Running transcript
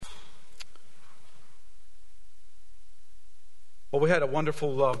Well, we had a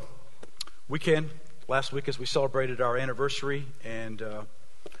wonderful weekend last week as we celebrated our anniversary, and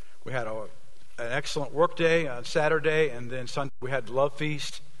we had an excellent work day on Saturday, and then Sunday we had the Love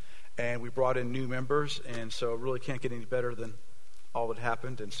Feast, and we brought in new members, and so it really can't get any better than all that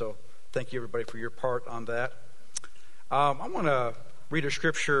happened, and so thank you everybody for your part on that. I want to read a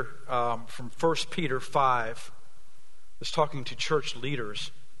scripture from 1 Peter 5. It's talking to church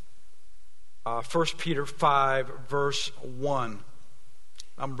leaders. 1 Peter 5, verse 1.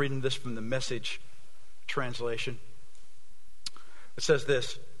 I'm reading this from the Message translation. It says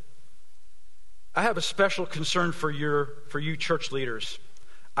this: I have a special concern for you church leaders.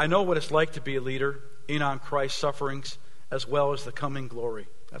 I know what it's like to be a leader in on Christ's sufferings as well as the coming glory.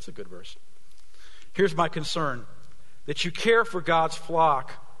 That's a good verse. Here's my concern: that you care for God's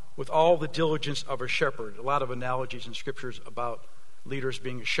flock with all the diligence of a shepherd. A lot of analogies in scriptures about leaders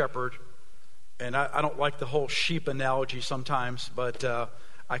being a shepherd. And I don't like the whole sheep analogy sometimes, but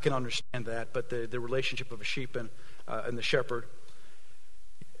I can understand that. But the relationship of a sheep and the shepherd.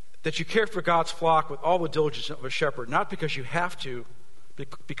 That you care for God's flock with all the diligence of a shepherd, not because you have to,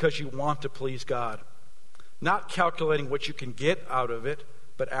 because you want to please God. Not calculating what you can get out of it,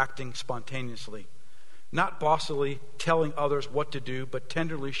 but acting spontaneously. Not bossily telling others what to do, but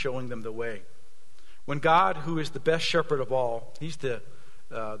tenderly showing them the way. When God, who is the best shepherd of all, He's the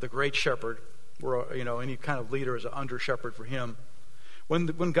great shepherd. Any kind of leader is an under shepherd for Him. When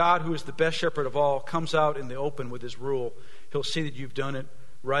God, who is the best shepherd of all, comes out in the open with His rule, He'll see that you've done it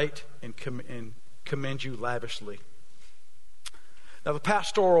right and commend you lavishly. Now, the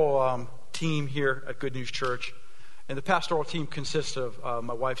pastoral team here at Good News Church, and the pastoral team consists of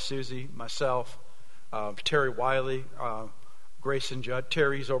my wife Susie, myself, Terry Wiley, Grayson Judd.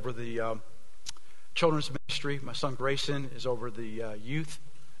 Terry's over the children's ministry. My son Grayson is over the youth,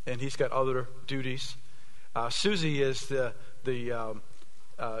 and he's got other duties. Susie is the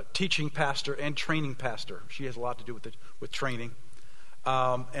teaching pastor and training pastor. She has a lot to do with training.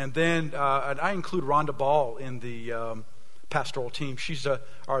 And I include Rhonda Ball in the pastoral team. She's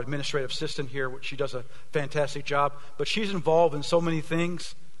our administrative assistant here. She does a fantastic job, but she's involved in so many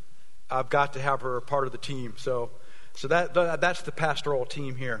things. I've got to have her a part of the team. So that's the pastoral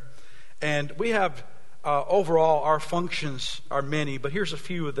team here. And we have, overall, our functions are many, but here's a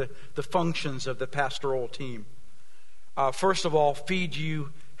few of the functions of the pastoral team. First of all, feed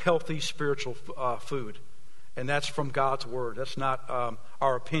you healthy spiritual food. And that's from God's Word. That's not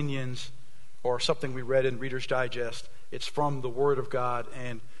our opinions or something we read in Reader's Digest. It's from the Word of God,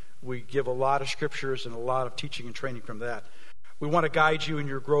 and we give a lot of scriptures and a lot of teaching and training from that. We want to guide you in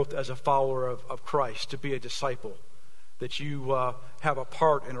your growth as a follower of Christ, to be a disciple, that you have a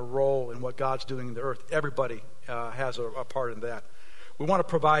part and a role in what God's doing in the earth. Everybody has a part in that. We want to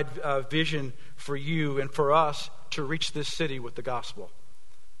provide vision for you and for us to reach this city with the gospel.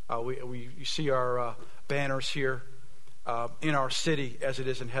 You see our banners here in our city as it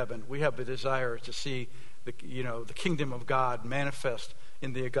is in heaven. We have the desire to see the kingdom of God manifest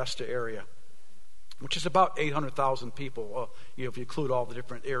in the Augusta area, which is about 800,000 people, if you include all the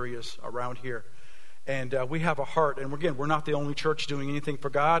different areas around here. And we have a heart, and again, we're not the only church doing anything for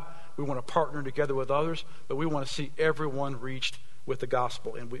God. We want to partner together with others, but we want to see everyone reached with the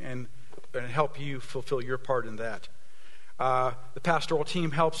gospel, and help you fulfill your part in that. The pastoral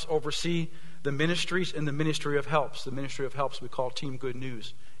team helps oversee the ministries and the ministry of helps. The ministry of helps we call Team Good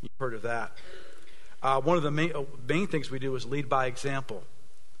News. You've heard of that. One of the main things we do is lead by example,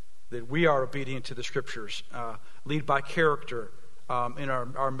 that we are obedient to the scriptures, lead by character in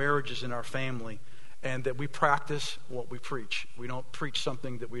our marriages, in our family, and that we practice what we preach. We don't preach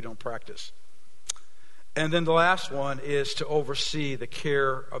something that we don't practice. And then the last one is to oversee the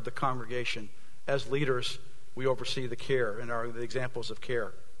care of the congregation. As leaders, we oversee the care and are the examples of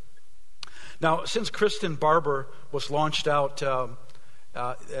care. Now, since Kristen Barber was launched out,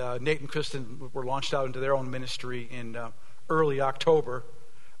 Nate and Kristen were launched out into their own ministry in early October,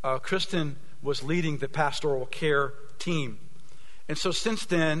 Kristen was leading the pastoral care team. And so since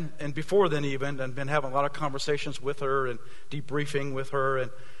then, and before then even, I've been having a lot of conversations with her and debriefing with her.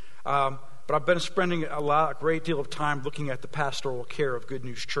 But I've been spending a great deal of time looking at the pastoral care of Good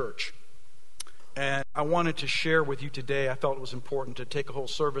News Church. And I wanted to share with you today, I felt it was important to take a whole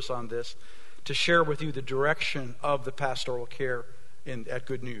service on this, to share with you the direction of the pastoral care at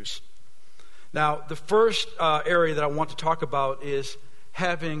Good News. Now, the first area that I want to talk about is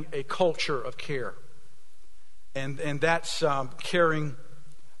having a culture of care. And that's caring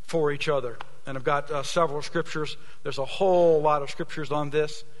for each other. And I've got several scriptures. There's a whole lot of scriptures on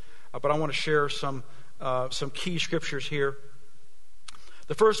this, but I want to share some key scriptures here.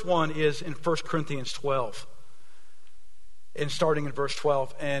 The first one is in 1 Corinthians 12. and starting in verse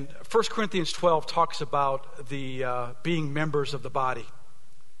 12. And 1 Corinthians 12 talks about the being members of the body,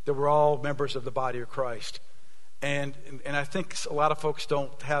 that we're all members of the body of Christ. And I think a lot of folks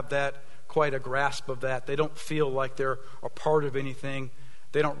don't have that quite a grasp of that. They don't feel like they're a part of anything.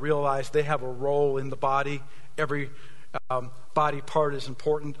 They don't realize they have a role in the body. Every body part is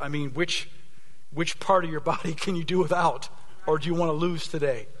important. I mean, which part of your body can you do without, or do you want to lose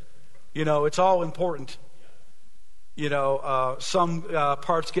today? You know, it's all important. You know, some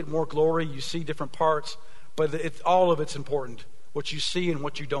parts get more glory. You see different parts, but all of it's important, what you see and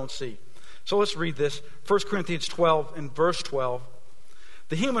what you don't see. So let's read this. 1 Corinthians 12 and verse 12.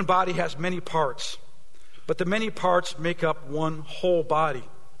 The human body has many parts, but the many parts make up one whole body.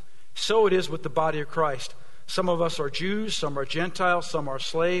 So it is with the body of Christ. Some of us are Jews, some are Gentiles, some are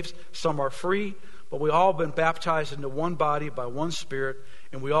slaves, some are free, but we all have been baptized into one body by one Spirit,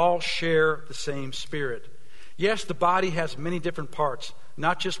 and we all share the same Spirit. Yes, the body has many different parts,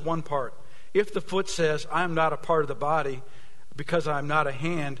 not just one part. If the foot says, I am not a part of the body because I am not a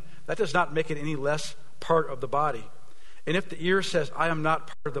hand, that does not make it any less part of the body. And if the ear says, I am not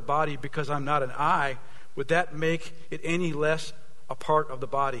part of the body because I'm not an eye, would that make it any less a part of the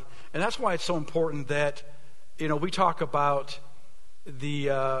body? And that's why it's so important that, you know, we talk about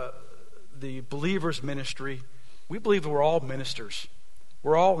the believer's ministry. We believe that we're all ministers.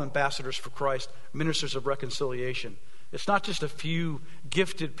 We're all ambassadors for Christ, ministers of reconciliation. It's not just a few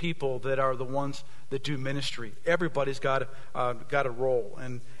gifted people that are the ones that do ministry. Everybody's got a role,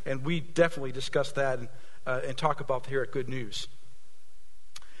 and we definitely discuss that and talk about here at Good News.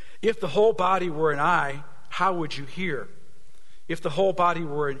 If the whole body were an eye, how would you hear? If the whole body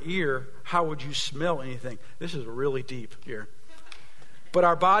were an ear, how would you smell anything? This is really deep here. But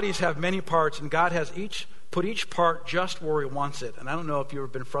our bodies have many parts, and God has put each part just where He wants it. And I don't know if you've ever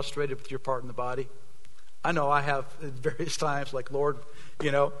been frustrated with your part in the body. I know I have at various times, like, Lord,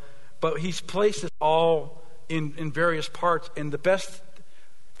 you know. But He's placed it all in various parts. And the best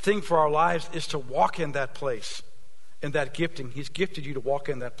thing for our lives is to walk in that place, in that gifting. He's gifted you to walk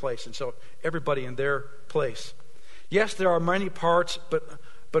in that place. And so everybody in their place. Yes, there are many parts,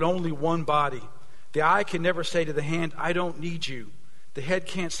 but only one body. The eye can never say to the hand, I don't need you. The head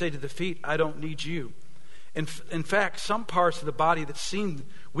can't say to the feet, I don't need you. In fact, some parts of the body that seem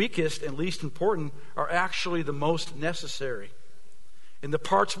weakest and least important are actually the most necessary. And the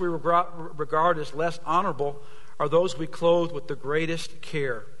parts we regard as less honorable are those we clothe with the greatest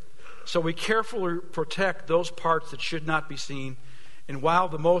care. So we carefully protect those parts that should not be seen. And while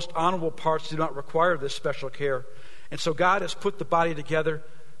the most honorable parts do not require this special care, and so God has put the body together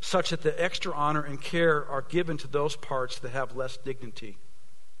such that the extra honor and care are given to those parts that have less dignity.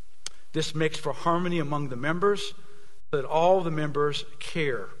 This makes for harmony among the members, so that all the members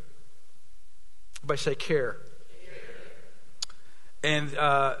care. Everybody say care. And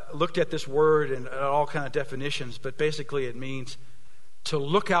looked at this word and all kind of definitions, but basically it means to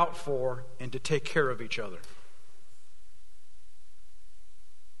look out for and to take care of each other.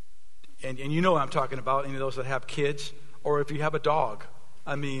 And you know what I'm talking about, any of those that have kids, or if you have a dog.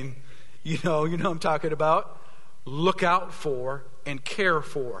 I mean, you know what I'm talking about. Look out for and care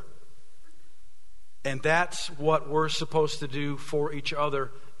for. And that's what we're supposed to do for each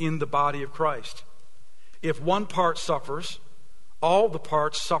other in the body of Christ. If one part suffers, all the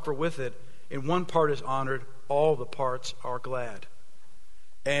parts suffer with it, and one part is honored, all the parts are glad.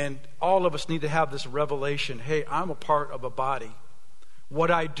 And all of us need to have this revelation, hey, I'm a part of a body. What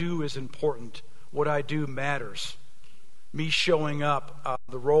I do is important. What I do matters. Me showing up,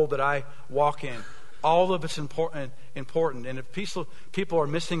 the role that I walk in, all of it's important. And if people are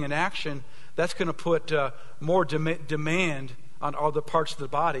missing in action, that's going to put more demand on other parts of the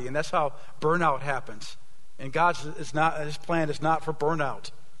body, and that's how burnout happens. And His plan is not for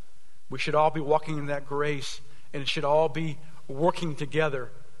burnout. We should all be walking in that grace, and it should all be working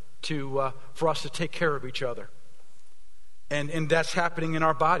together for us to take care of each other. And that's happening in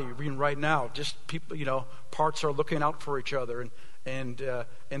our body right now. Just people, parts are looking out for each other, and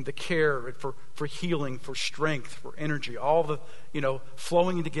the care for healing, for strength, for energy, all the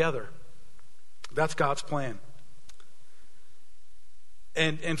flowing together. That's God's plan.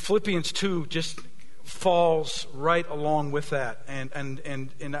 And Philippians 2 just falls right along with that. And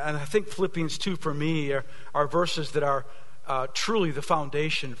I think Philippians 2 for me are verses that are truly the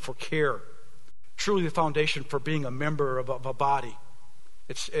foundation for care. Truly the foundation for being a member of a body.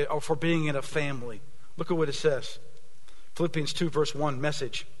 Or for being in a family. Look at what it says. Philippians 2 verse 1,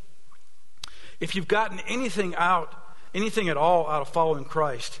 Message. If you've gotten anything at all out of following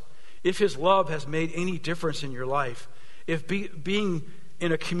Christ, if His love has made any difference in your life, if being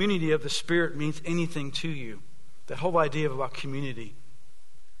in a community of the Spirit means anything to you, that whole idea about community.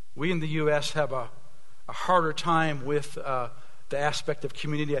 We in the U.S. have a harder time with the aspect of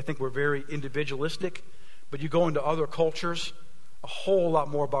community. I think we're very individualistic, but you go into other cultures, a whole lot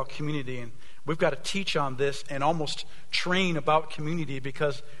more about community, and we've got to teach on this and almost train about community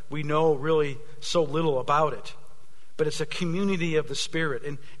because we know really so little about it. But it's a community of the Spirit,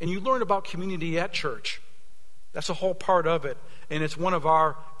 and you learn about community at church. That's a whole part of it, and it's one of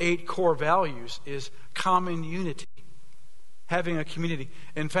our 8 core values is common unity, having a community.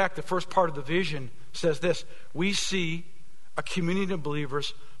 In fact, the first part of the vision says this: we see a community of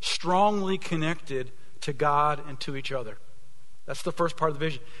believers strongly connected to God and to each other. That's the first part of the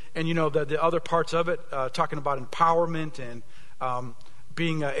vision. And you know, the other parts of it, talking about empowerment and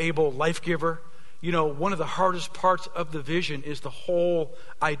being an able life giver. You know, one of the hardest parts of the vision is the whole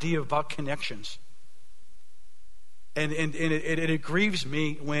idea about connections. And it grieves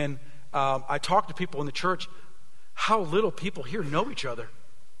me when I talk to people in the church how little people here know each other.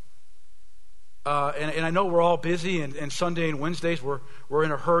 And I know we're all busy, and Sunday and Wednesdays we're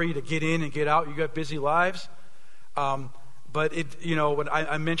in a hurry to get in and get out. You got busy lives. But when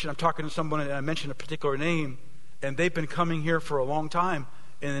I'm talking to someone and I mention a particular name, and they've been coming here for a long time,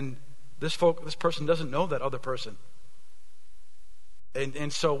 and this person doesn't know that other person.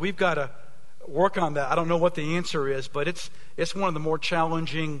 And so we've got to work on that. I don't know what the answer is, but it's one of the more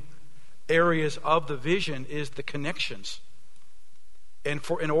challenging areas of the vision is the connections. And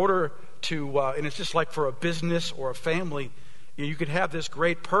in order to, and it's just like for a business or a family, you could have this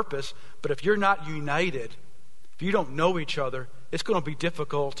great purpose, but if you're not united, if you don't know each other, it's going to be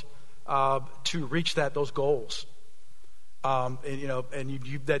difficult to reach those goals.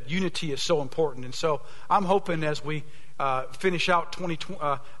 That unity is so important. And so I'm hoping as we finish out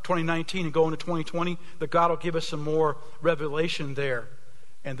 2019 and go into 2020, that God will give us some more revelation there,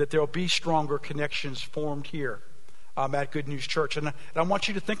 and that there will be stronger connections formed here at Good News Church. And I want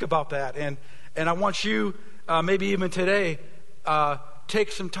you to think about that. And I want you, maybe even today,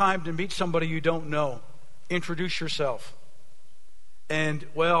 take some time to meet somebody you don't know. Introduce yourself. And,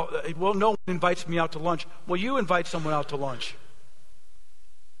 well, no one invites me out to lunch. Well, you invite someone out to lunch.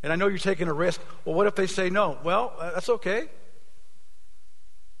 And I know you're taking a risk. Well, what if they say no? Well, that's okay.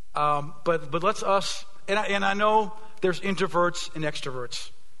 But let's us, and I know there's introverts and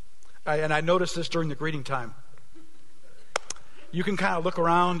extroverts. And I noticed this during the greeting time. You can kind of look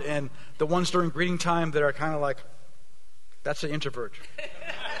around, and the ones during greeting time that are kind of like, that's an introvert.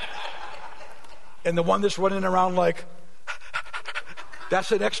 And the one that's running around like,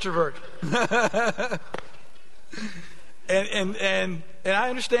 that's an extrovert. and I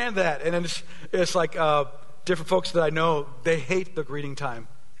understand that. And it's like different folks that I know, they hate the greeting time.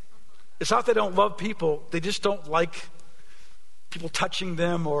 It's not they don't love people. They just don't like people touching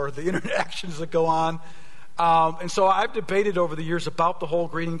them or the interactions that go on. And so I've debated over the years about the whole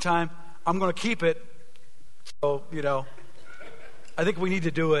greeting time. I'm going to keep it. So, I think we need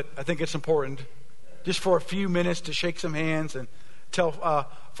to do it. I think it's important. Just for a few minutes to shake some hands and tell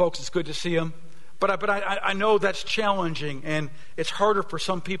folks it's good to see them. But I know that's challenging, and it's harder for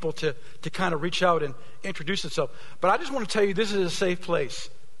some people to kind of reach out and introduce themselves. But I just want to tell you, this is a safe place.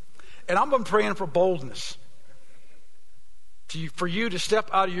 And I've been praying for boldness for you to step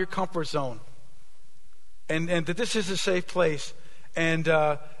out of your comfort zone. And that this is a safe place, and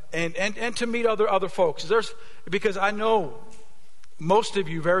to meet other folks. Because I know most of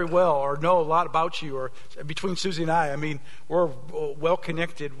you very well, or know a lot about you, or between Susie and I mean, we're well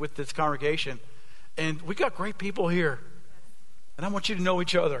connected with this congregation, and we got great people here, and I want you to know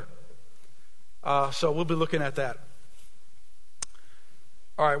each other. So we'll be looking at that.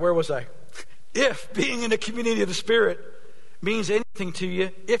 All right, where was I? If being in the community of the Spirit means anything to you,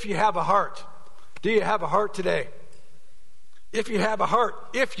 if you have a heart. Do you have a heart today? If you have a heart,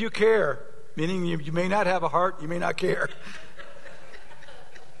 if you care, meaning you may not have a heart, you may not care,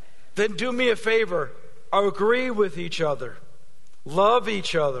 then do me a favor. Agree with each other. Love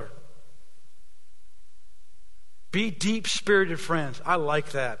each other. Be deep-spirited friends. I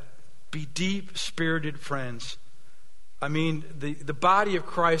like that. Be deep-spirited friends. I mean, the body of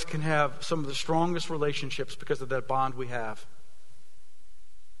Christ can have some of the strongest relationships because of that bond we have.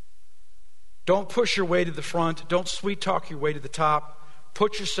 Don't push your way to the front. Don't sweet talk your way to the top.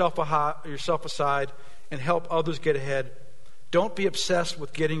 Put yourself aside and help others get ahead. Don't be obsessed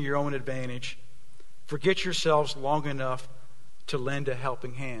with getting your own advantage. Forget yourselves long enough to lend a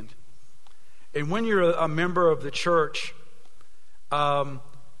helping hand. And when you're a member of the church, being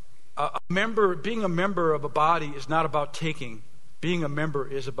a member of a body is not about taking. Being a member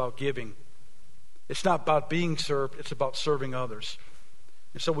is about giving. It's not about being served. It's about serving others.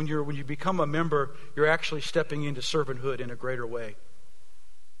 And so when you become a member, you're actually stepping into servanthood in a greater way.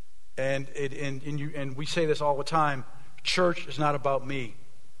 And we say this all the time. Church is not about me.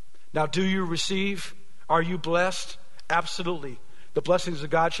 Now, do you receive? Are you blessed? Absolutely. The blessings of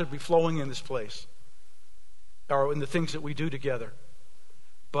God should be flowing in this place, or in the things that we do together.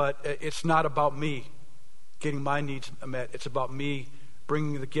 But it's not about me getting my needs met. It's about me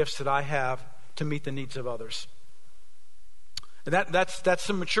bringing the gifts that I have to meet the needs of others. And that's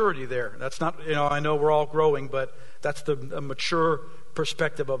some maturity there. That's not, I know we're all growing, but that's a mature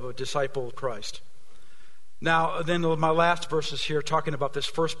perspective of a disciple of Christ. Now, then my last verses here talking about this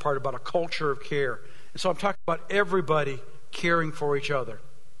first part about a culture of care. And so I'm talking about everybody caring for each other,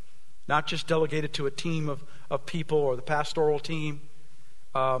 not just delegated to a team of people or the pastoral team,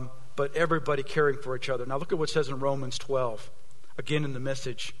 but everybody caring for each other. Now look at what it says in Romans 12, again in the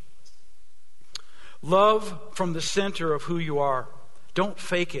Message. Love from the center of who you are. Don't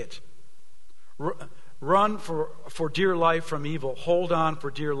fake it. Run for dear life from evil. Hold on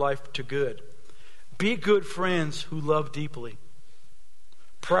for dear life to good. Be good friends who love deeply.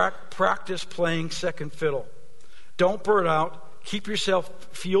 Practice playing second fiddle. Don't burn out. Keep yourself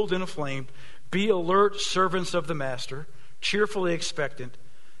fueled and aflame. Be alert servants of the Master, cheerfully expectant.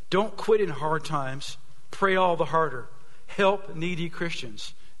 Don't quit in hard times. Pray all the harder. Help needy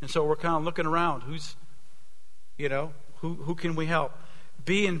Christians. And so we're kind of looking around. Who can we help?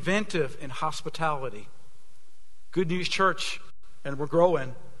 Be inventive in hospitality. Good News Church, and we're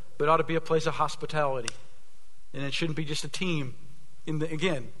growing, but ought to be a place of hospitality. And it shouldn't be just a team.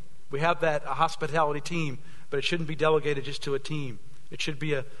 Again, we have a hospitality team, but it shouldn't be delegated just to a team. It should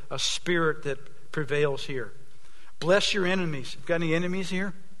be a spirit that prevails here. Bless your enemies. If you've got any enemies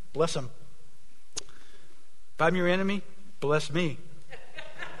here, bless them. If I'm your enemy, bless me.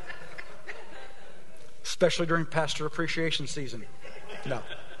 Especially during Pastor Appreciation Season.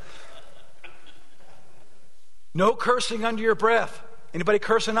 No cursing under your breath. Anybody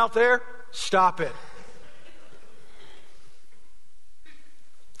cursing out there? Stop it.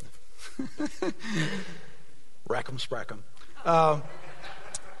 Rack 'em, sprack 'em.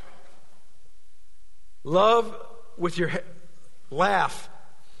 Love with your laugh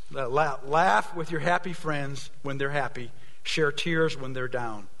with your happy friends when they're happy. Share tears when they're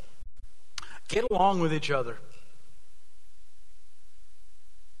down. Get along with each other.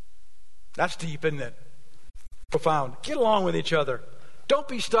 That's deep, isn't it? Profound. Get along with each other. Don't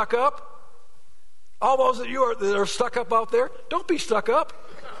be stuck up. All those that are stuck up out there, don't be stuck up.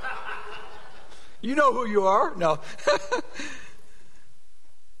 You know who you are. No.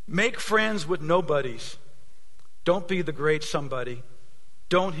 Make friends with nobodies. Don't be the great somebody.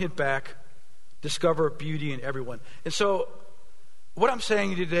 Don't hit back. Discover beauty in everyone. And so, what I'm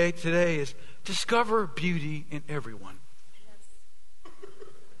saying today is discover beauty in everyone.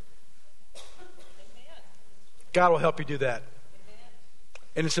 God will help you do that.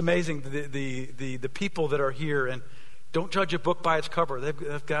 And it's amazing the people that are here, and don't judge a book by its cover.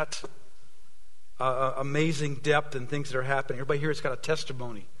 They've got amazing depth and things that are happening. Everybody here has got a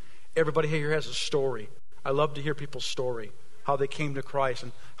testimony. Everybody here has a story. I love to hear people's story, how they came to Christ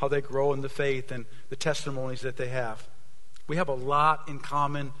and how they grow in the faith and the testimonies that they have. We have a lot in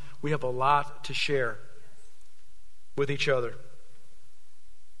common. We have a lot to share with each other.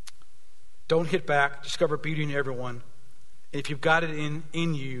 Don't hit back. Discover beauty in everyone. And if you've got it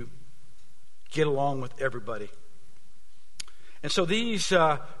in you, get along with everybody. And so these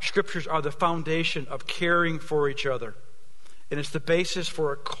scriptures are the foundation of caring for each other. And it's the basis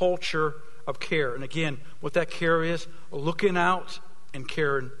for a culture of care. And again, what that care is, looking out and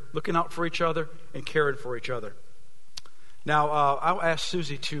caring, looking out for each other and caring for each other. Now, I'll ask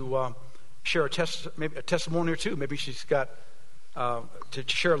Susie to share maybe a testimony or two. Maybe she's got to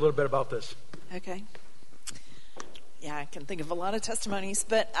share a little bit about this. Okay. Yeah, I can think of a lot of testimonies,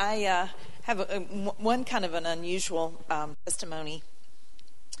 but I have one kind of an unusual testimony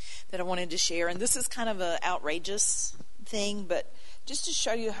that I wanted to share. And this is kind of an outrageous thing, but just to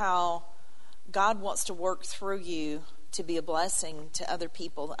show you how God wants to work through you to be a blessing to other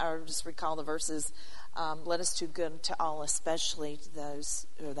people. I just recall the verses, let us do good to all, especially to those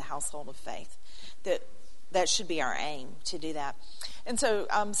who are the household of faith. That should be our aim, to do that. And so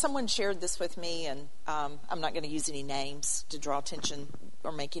someone shared this with me, and I'm not going to use any names to draw attention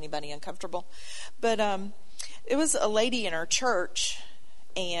or make anybody uncomfortable. But it was a lady in our church,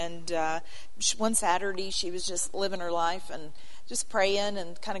 and one Saturday she was just living her life and just praying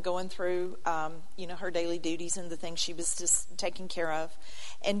and kind of going through, her daily duties and the things she was just taking care of.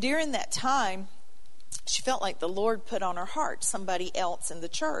 And during that time, she felt like the Lord put on her heart somebody else in the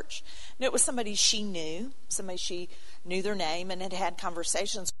church. And it was somebody she knew, somebody she knew their name and had had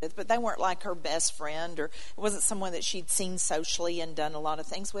conversations with, but they weren't like her best friend, or it wasn't someone that she'd seen socially and done a lot of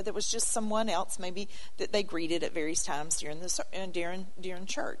things with. It was just someone else maybe that they greeted at various times during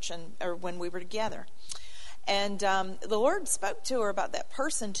church or when we were together. And the Lord spoke to her about that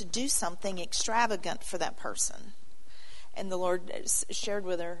person to do something extravagant for that person. And the Lord shared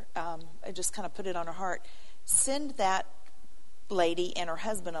with her, I just kind of put it on her heart, send that lady and her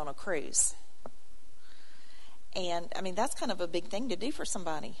husband on a cruise. And, I mean, that's kind of a big thing to do for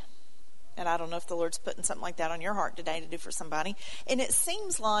somebody. And I don't know if the Lord's putting something like that on your heart today to do for somebody. And it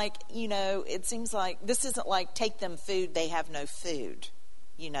seems like, this isn't like take them food, they have no food.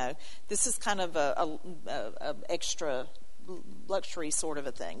 This is kind of a extra luxury sort of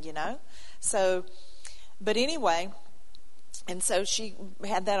a thing, So, but anyway, and so she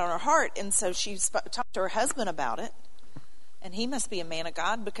had that on her heart, and so she talked to her husband about it, and he must be a man of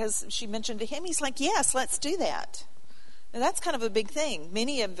God, because she mentioned to him, he's like, yes, let's do that. Now, that's kind of a big thing.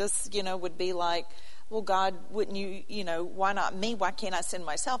 Many of us, would be like, well, God, wouldn't you, why not me? Why can't I send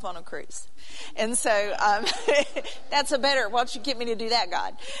myself on a cruise? And so that's why don't you get me to do that,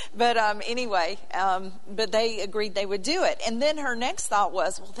 God? But anyway, but they agreed they would do it. And then her next thought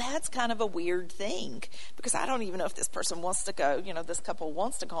was, well, that's kind of a weird thing, because I don't even know if this person wants to go, this couple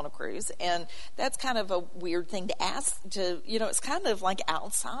wants to go on a cruise. And that's kind of a weird thing to ask it's kind of like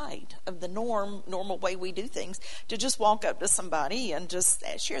outside of the normal way we do things, to just walk up to somebody and just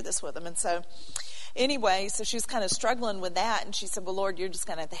share this with them. And so anyway, so she was kind of struggling with that, and she said, well, Lord, you're just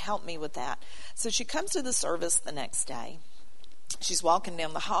going to have to help me with that. So she comes to the service the next day. She's walking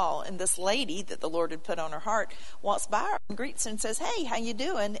down the hall, and this lady that the Lord had put on her heart walks by her and greets her and says, hey, how you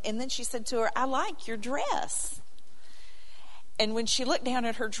doing? And then she said to her, I like your dress. And when she looked down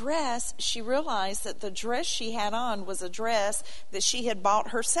at her dress, she realized that the dress she had on was a dress that she had bought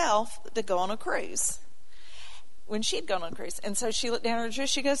herself to go on a cruise. When she had gone on a cruise. And so she looked down at her dress,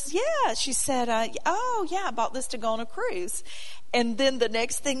 she goes, yeah. She said, oh, yeah, I bought this to go on a cruise. And then the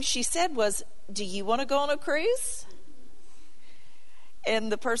next thing she said was, do you want to go on a cruise?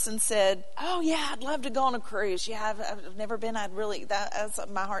 And the person said, oh, yeah, I'd love to go on a cruise. Yeah, I've never been. That's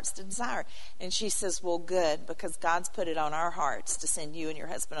my heart's desire. And she says, well, good, because God's put it on our hearts to send you and your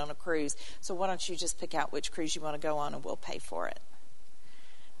husband on a cruise. So why don't you just pick out which cruise you want to go on, and we'll pay for it.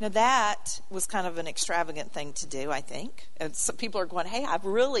 Now, that was kind of an extravagant thing to do, I think. And some people are going, hey,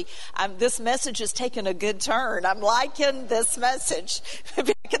 this message has taken a good turn. I'm liking this message.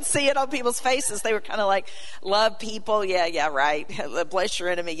 I can see it on people's faces. They were kind of like, love people. Yeah, right. Bless your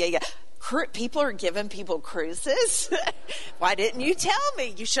enemy. Yeah. People are giving people cruises. Why didn't you tell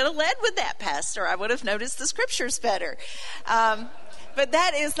me? You should have led with that, Pastor. I would have noticed the scriptures better. But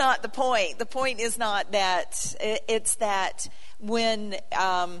that is not the point. The point is not that. It's that when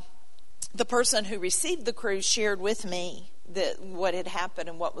the person who received the cruise shared with me what had happened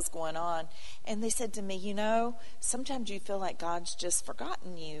and what was going on, and they said to me, sometimes you feel like God's just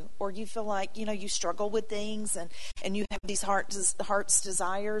forgotten you, or you feel like, you struggle with things, and you have these heart's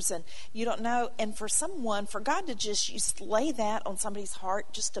desires, and you don't know. And for God to just lay that on somebody's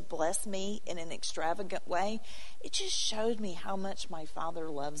heart just to bless me in an extravagant way, it just showed me how much my Father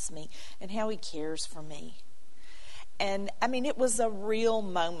loves me and how He cares for me. And, it was a real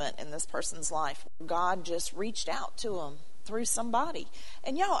moment in this person's life. God just reached out to them through somebody.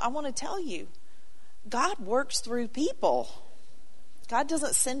 And, y'all, I want to tell you, God works through people. God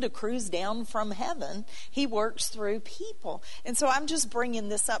doesn't send a cruise down from heaven. He works through people. And so I'm just bringing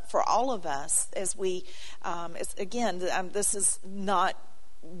this up for all of us as we, this is not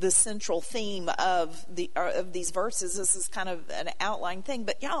the central theme of these verses. This is kind of an outline thing,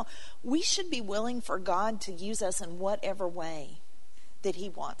 but y'all, we should be willing for God to use us in whatever way that He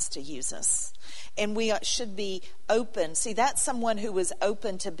wants to use us, and we should be open. See, that's someone who was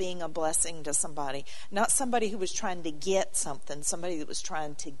open to being a blessing to somebody, not somebody who was trying to get something, somebody that was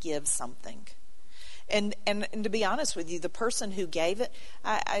trying to give something. And to be honest with you, the person who gave it,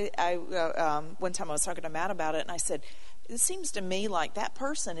 one time I was talking to Matt about it, and I said, it seems to me like that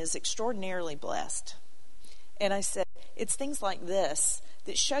person is extraordinarily blessed. And I said, it's things like this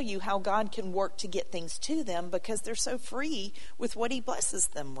that show you how God can work to get things to them, because they're so free with what He blesses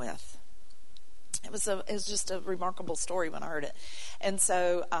them with. It was just a remarkable story when I heard it. And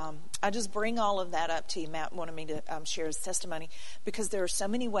so I just bring all of that up to you. Matt wanted me to share his testimony, because there are so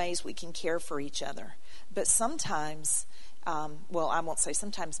many ways we can care for each other. But sometimes, I won't say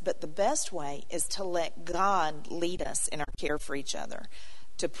sometimes, but the best way is to let God lead us in our care for each other.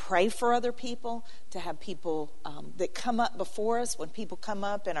 to pray for other people, to have people that come up before us when people come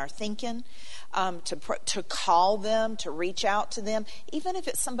up and are thinking, to call them, to reach out to them, even if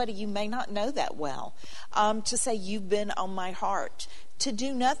it's somebody you may not know that well, to say, you've been on my heart, to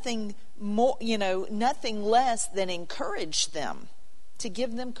do nothing more, nothing less than encourage them, to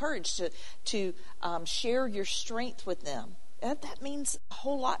give them courage, to share your strength with them. That means a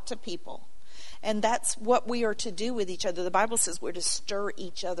whole lot to people. And that's what we are to do with each other. The Bible says we're to stir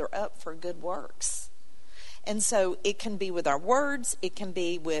each other up for good works. And so it can be with our words. It can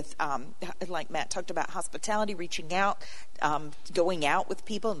be with, like Matt talked about, hospitality, reaching out, going out with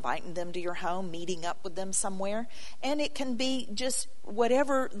people, inviting them to your home, meeting up with them somewhere. And it can be just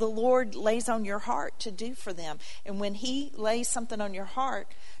whatever the Lord lays on your heart to do for them. And when He lays something on your heart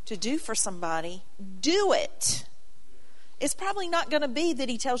to do for somebody, do it. It's probably not going to be that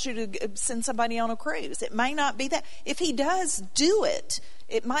He tells you to send somebody on a cruise. It may not be that. If He does, do it.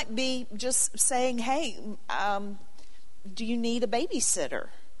 It might be just saying, hey, do you need a babysitter?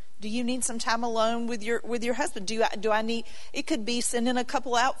 Do you need some time alone with your husband? Do I need? It could be sending a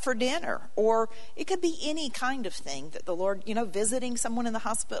couple out for dinner, or it could be any kind of thing that the Lord, visiting someone in the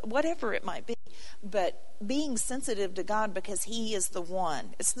hospital, whatever it might be. But being sensitive to God, because He is the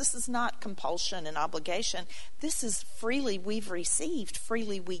one. This is not compulsion and obligation. This is freely we've received,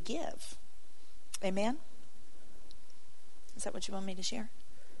 freely we give. Amen? Is that what you want me to share?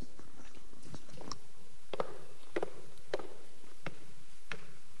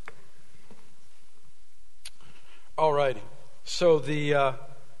 All righty. So the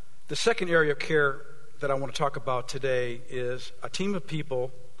second area of care that I want to talk about today is a team of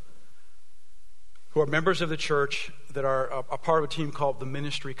people who are members of the church that are a part of a team called the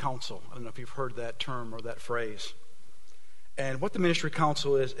Ministry Council. I don't know if you've heard that term or that phrase. And what the Ministry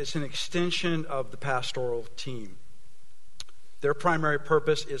Council is, it's an extension of the pastoral team. Their primary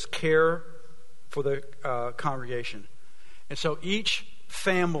purpose is care for the congregation. And so each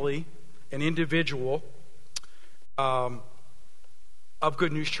family and individual of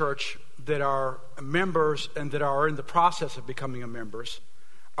Good News Church that are members and that are in the process of becoming members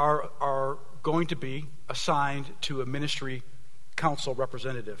are going to be assigned to a ministry council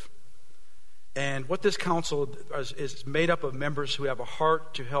representative. And what this council is made up of members who have a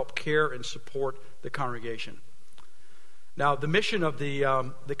heart to help care and support the congregation. Now, the mission of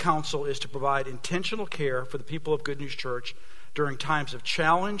the council is to provide intentional care for the people of Good News Church during times of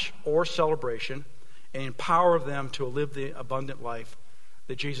challenge or celebration, and empower them to live the abundant life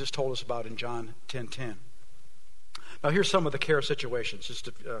that Jesus told us about in John 10:10. Now, here's some of the care situations, just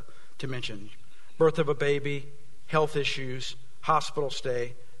to mention. Birth of a baby, health issues, hospital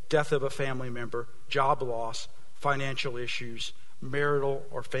stay, death of a family member, job loss, financial issues, marital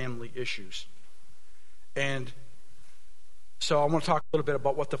or family issues. And so I want to talk a little bit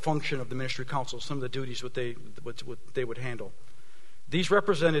about what the function of the ministry council, some of the duties what they would handle. These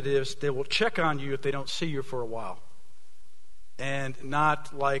representatives, they will check on you if they don't see you for a while. And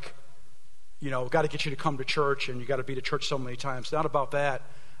not like, got to get you to come to church and you got to be to church so many times. Not about that.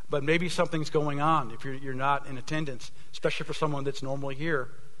 But maybe something's going on if you're not in attendance, especially for someone that's normally here.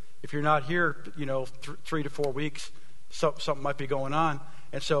 If you're not here, 3 to 4 weeks, something might be going on.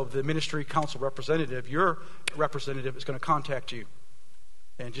 And so the ministry council representative, your representative, is going to contact you.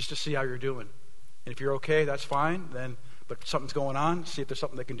 And just to see how you're doing. And if you're okay, that's fine. But if something's going on, see if there's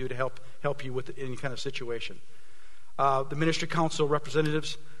something they can do to help you with any kind of situation. The ministry council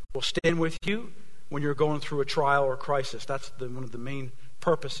representatives will stand with you when you're going through a trial or crisis. That's one of the main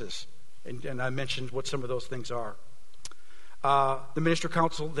purposes. And I mentioned what some of those things are. The ministry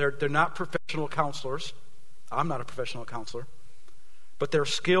council, they're not professional counselors. I'm not a professional counselor. But they're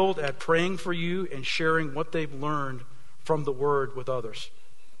skilled at praying for you and sharing what they've learned from the Word with others.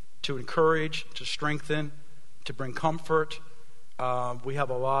 To encourage, to strengthen, to bring comfort. We have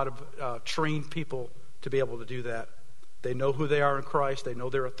a lot of trained people to be able to do that. They know who they are in Christ. They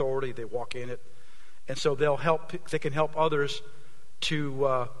know their authority. They walk in it. And so they can help others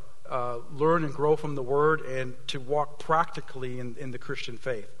to learn and grow from the Word and to walk practically in the Christian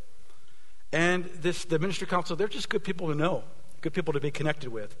faith. And the ministry council, they're just good people to know, good people to be connected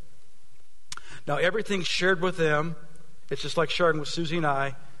with. Now, everything's shared with them. It's just like sharing with Susie and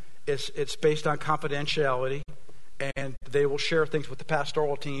I. It's based on confidentiality, and they will share things with the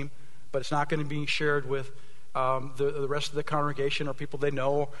pastoral team, but it's not going to be shared with the rest of the congregation or people they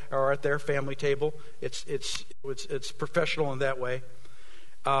know or at their family table. It's professional in that way,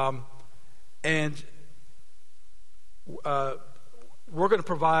 and we're going to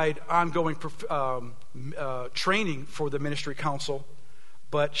provide ongoing training for the ministry council.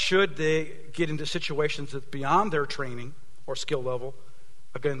 But should they get into situations that's beyond their training or skill level,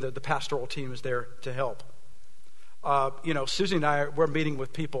 again, the pastoral team is there to help. Susie and I, we're meeting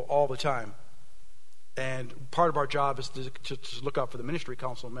with people all the time. And part of our job is to look out for the ministry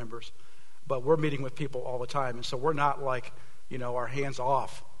council members. But we're meeting with people all the time. And so we're not like, our hands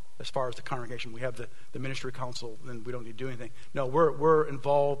off as far as the congregation. We have the ministry council, and we don't need to do anything. No, we're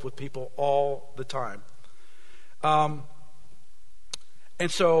involved with people all the time. And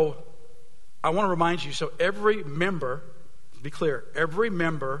so I want to remind you, so every member, to be clear, every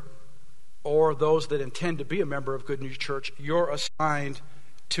member or those that intend to be a member of Good News Church, you're assigned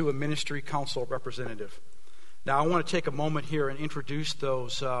to a ministry council representative. Now, I want to take a moment here and introduce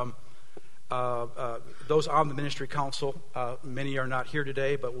those on the ministry council. Many are not here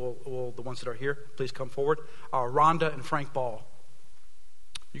today, but the ones that are here, please come forward. Rhonda and Frank Ball.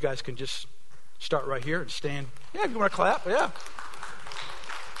 You guys can just start right here and stand. Yeah, if you want to clap, yeah.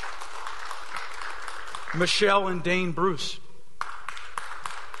 Michelle and Dane Bruce.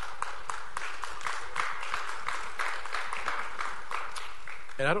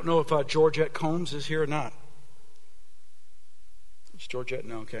 And I don't know if Georgette Combs is here or not. Is Georgette?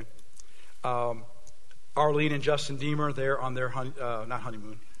 No, okay. Arlene and Justin Deemer, they're on their not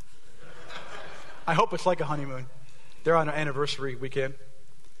honeymoon. I hope it's like a honeymoon. They're on an anniversary weekend.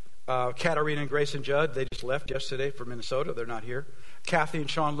 Katarina and Grace and Judd, they just left yesterday for Minnesota. They're not here. Kathy and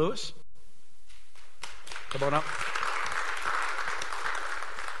Sean Lewis, come on up.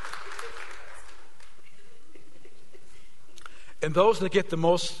 And those that get the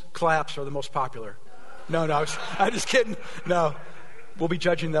most claps are the most popular. No, I'm just kidding. No, we'll be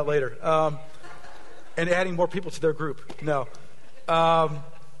judging that later. And adding more people to their group. No.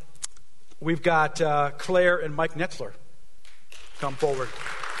 We've got Claire and Mike Netzler. Come forward.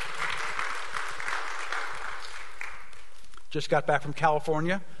 Just got back from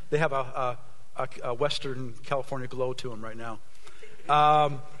California. They have a Western California glow to them right now.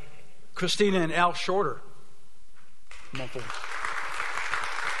 Christina and Al Shorter. Come on forward.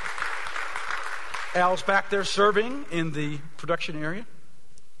 Al's back there serving in the production area.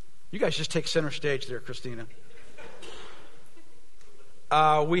 You guys just take center stage there, Christina.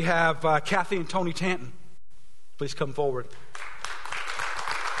 We have Kathy and Tony Tanton. Please come forward.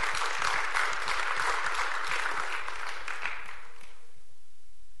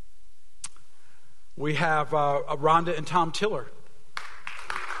 We have Rhonda and Tom Tiller.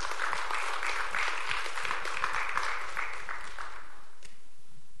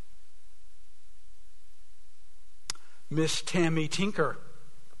 Miss Tammy Tinker.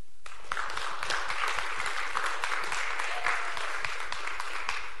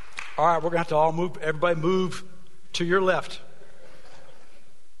 All right, we're going to have to all move. Everybody move to your left.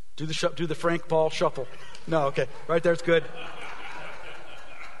 Do the Frank Ball shuffle. No, okay. Right there's good.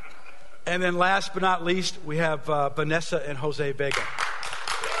 And then last but not least, we have Vanessa and Jose Vega.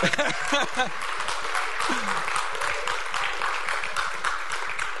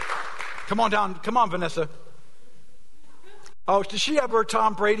 Come on down. Come on, Vanessa. Oh, does she have her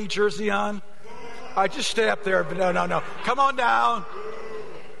Tom Brady jersey on? I just stay up there, but no. Come on down.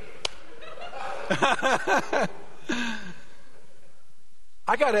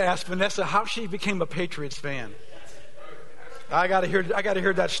 I got to ask Vanessa how she became a Patriots fan. I got to hear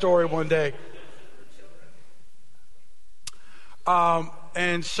that story one day.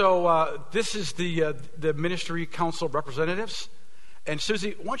 And so this is the ministry council representatives. And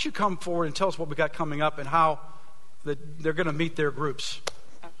Susie, why don't you come forward and tell us what we got coming up and how they're going to meet their groups.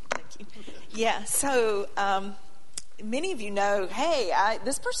 Oh, thank you. Yeah, so many of you know, hey,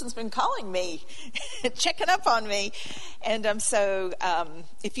 this person's been calling me, checking up on me. And so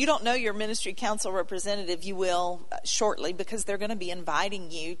if you don't know your ministry council representative, you will shortly, because they're going to be inviting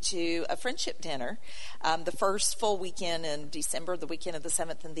you to a friendship dinner the first full weekend in December, the weekend of the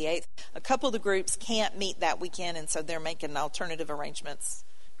 7th and the 8th. A couple of the groups can't meet that weekend, and so they're making alternative arrangements.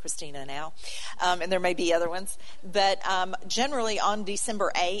 Christina now, and there may be other ones, but generally on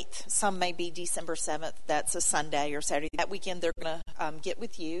December 8th, some may be December 7th, that's a Sunday or Saturday. That weekend they're going to get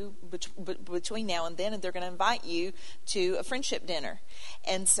with you between now and then, and they're going to invite you to a friendship dinner.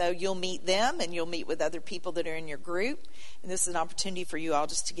 And so you'll meet them, and you'll meet with other people that are in your group, and this is an opportunity for you all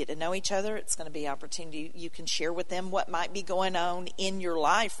just to get to know each other. It's going to be an opportunity you can share with them what might be going on in your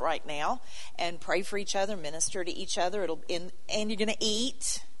life right now, and pray for each other, minister to each other. And you're going to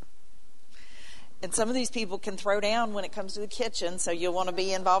eat. And some of these people can throw down when it comes to the kitchen, so you'll want to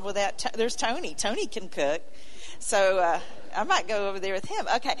be involved with that. There's Tony. Tony can cook. So I might go over there with him.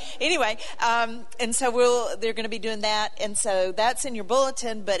 Okay. Anyway, and so they're going to be doing that, and so that's in your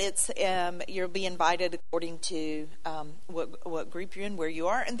bulletin. But it's you'll be invited according to what group you're in, where you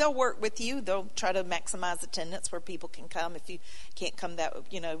are, and they'll work with you. They'll try to maximize attendance where people can come. If you can't come, that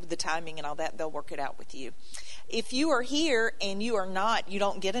the timing and all that, they'll work it out with you. If you are here and you are not, you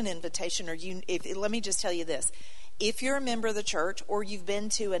don't get an invitation, or let me just tell you this. If you're a member of the church or you've been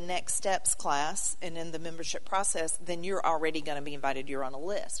to a Next Steps class and in the membership process, then you're already going to be invited. You're on a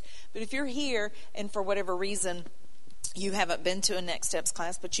list. But if you're here and for whatever reason you haven't been to a Next Steps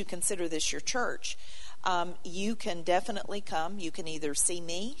class, but you consider this your church, you can definitely come. You can either see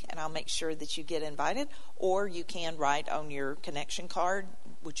me and I'll make sure that you get invited, or you can write on your connection card,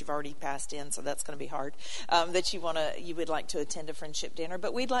 which you've already passed in, so that's going to be hard, that you would like to attend a friendship dinner.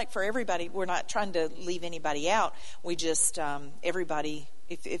 But we'd like for everybody, we're not trying to leave anybody out. We just, everybody,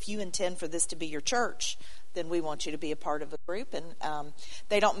 if you intend for this to be your church, then we want you to be a part of a group. And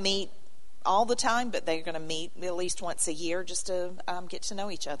they don't meet all the time, but they're going to meet at least once a year just to get to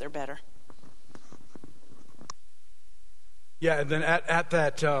know each other better. Yeah, and then at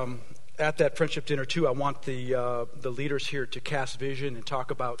that friendship dinner too, I want the leaders here to cast vision and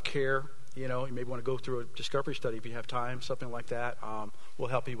talk about care. You may want to go through a discovery study if you have time, something like that. We'll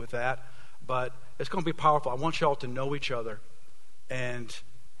help you with that. But it's going to be powerful. I want y'all to know each other, and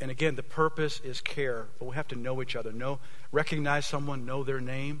again, the purpose is care. But we have to know each other, recognize someone, know their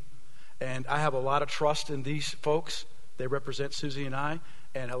name, and I have a lot of trust in these folks. They represent Susie and I,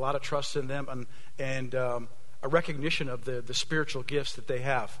 and a lot of trust in them, and a recognition of the spiritual gifts that they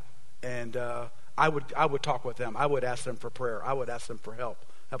have. And I would talk with them. I would ask them for prayer. I would ask them for help.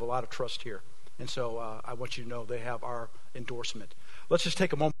 I have a lot of trust here. And so I want you to know they have our endorsement. Let's just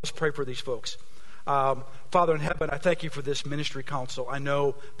take a moment. Let's pray for these folks. Father in heaven, I thank you for this ministry council. I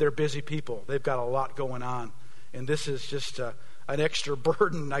know they're busy people. They've got a lot going on. And this is just an extra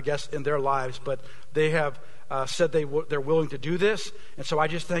burden, I guess, in their lives. But they have said they're willing to do this. And so I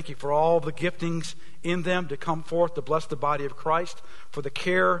just thank you for all the giftings in them to come forth to bless the body of Christ, for the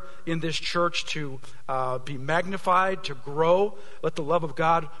care in this church to be magnified, to grow. Let the love of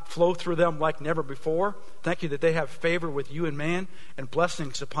God flow through them like never before. Thank you that they have favor with you and man, and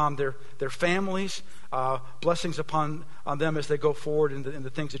blessings upon their families, blessings upon them as they go forward in the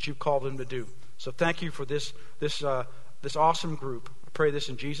things that you've called them to do. So thank you for this awesome group. I pray this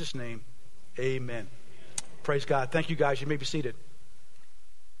in Jesus' name. Amen. Praise God. Thank you, guys. You may be seated.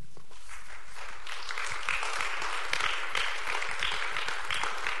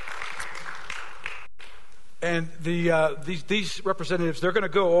 And these representatives, they're going to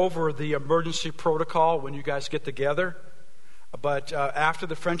go over the emergency protocol when you guys get together. But after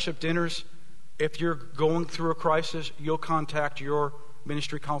the friendship dinners, if you're going through a crisis, you'll contact your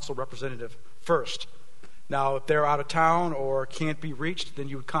ministry council representative first. Now, if they're out of town or can't be reached, then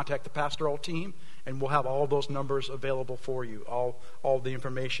you would contact the pastoral team, and we'll have all those numbers available for you, all the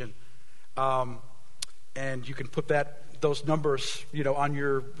information. And you can put those numbers, on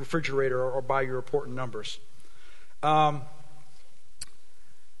your refrigerator or by your important numbers. Now,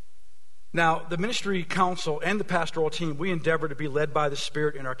 the ministry council and the pastoral team, we endeavor to be led by the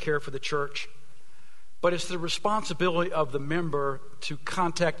Spirit in our care for the church. But it's the responsibility of the member to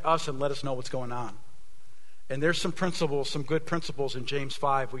contact us and let us know what's going on. And there's some good principles in James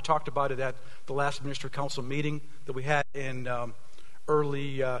 5. We talked about it at the last ministry council meeting that we had in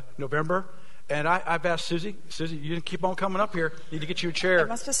early November. And I've asked Susie, you can keep on coming up here. Need to get you a chair.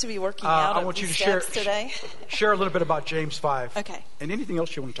 Am I supposed to be working out I want you to share today? Share a little bit about James 5. Okay. And anything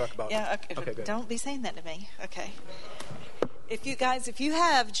else you want to talk about. Yeah, okay. Good. Don't be saying that to me. Okay. If you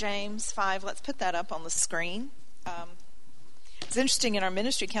have James 5, let's put that up on the screen. It's interesting, in our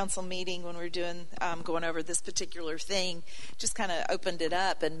ministry council meeting when we were doing going over this particular thing, just kind of opened it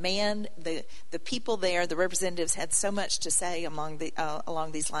up, and man, the people there, the representatives, had so much to say along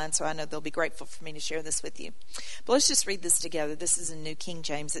these lines. So I know they'll be grateful for me to share this with you. But let's just read this together. This is in New King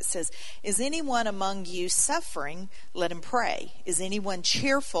James. It says, "Is anyone among you suffering? Let him pray. Is anyone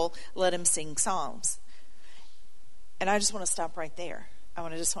cheerful? Let him sing psalms." And I just want to stop right there. I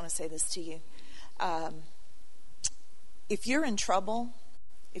just want to say this to you. If you're in trouble,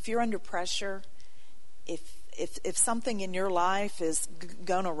 if you're under pressure, if something in your life is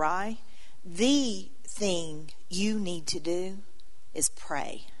gone awry, the thing you need to do is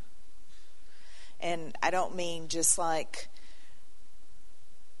pray. And I don't mean just like,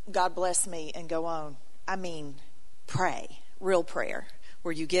 God bless me and go on. I mean pray, real prayer,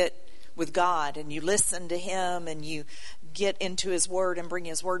 where you get with God and you listen to Him and you get into His Word and bring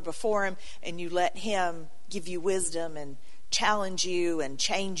His Word before Him, and you let Him give you wisdom and challenge you and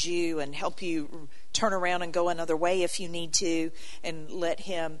change you and help you turn around and go another way if you need to, and let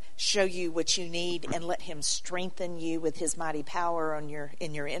him show you what you need, and let him strengthen you with his mighty power in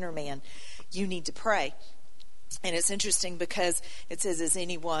your inner man. You need to pray. And it's interesting because it says, is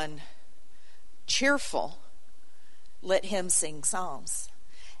anyone cheerful? Let him sing psalms.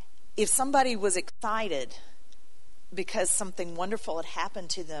 If somebody was excited because something wonderful had happened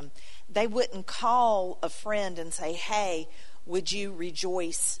to them, they wouldn't call a friend and say, hey, would you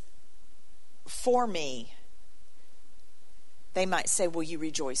rejoice for me? They might say, will you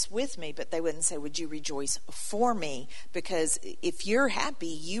rejoice with me? But they wouldn't say, would you rejoice for me? Because if you're happy,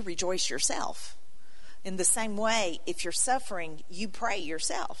 you rejoice yourself. In the same way, if you're suffering, you pray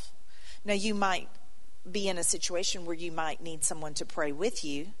yourself. Now, you might be in a situation where you might need someone to pray with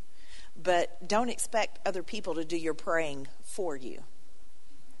you, but don't expect other people to do your praying for you.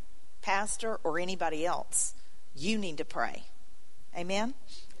 Pastor or anybody else, you need to pray. Amen?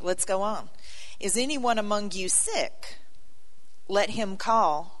 Let's go on. Is anyone among you sick? Let him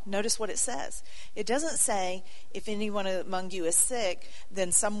call. Notice what it says. It doesn't say if anyone among you is sick,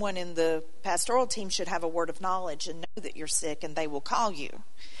 then someone in the pastoral team should have a word of knowledge and know that you're sick, and they will call you.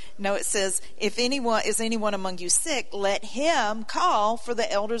 No, it says, if anyone among you sick, let him call for the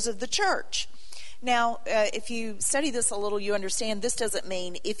elders of the church. Now, if you study this a little, you understand this doesn't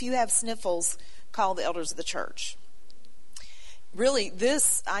mean if you have sniffles, call the elders of the church. Really,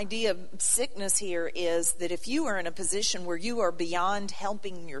 this idea of sickness here is that if you are in a position where you are beyond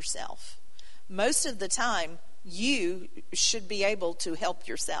helping yourself, most of the time you should be able to help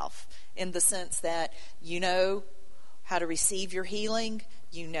yourself in the sense that you know how to receive your healing,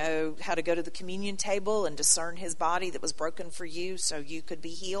 you know how to go to the communion table and discern his body that was broken for you so you could be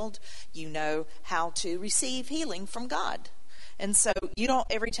healed. You know how to receive healing from God. And so you don't,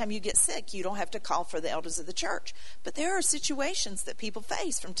 every time you get sick, you don't have to call for the elders of the church. But there are situations that people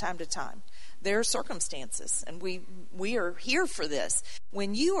face from time to time. There are circumstances, and we are here for this.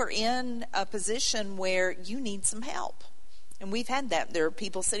 When you are in a position where you need some help, and we've had that. There are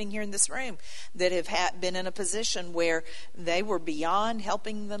people sitting here in this room that have been in a position where they were beyond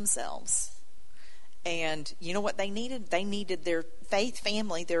helping themselves. And you know what they needed? They needed their faith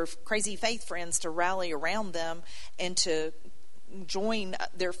family, their crazy faith friends to rally around them and to join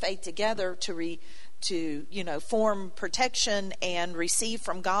their faith together to form protection and receive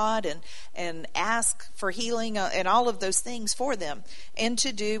from God and ask for healing and all of those things for them. And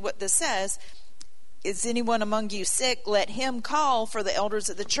to do what this says, is anyone among you sick? Let him call for the elders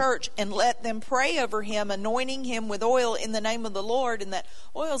of the church and let them pray over him, anointing him with oil in the name of the Lord. And that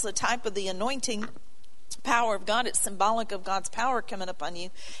oil is a type of the anointing power of God. It's symbolic of God's power coming upon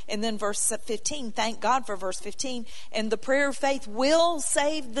you. And then verse 15, thank God for verse 15. And the prayer of faith will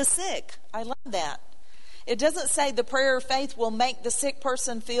save the sick. I love that. It doesn't say the prayer of faith will make the sick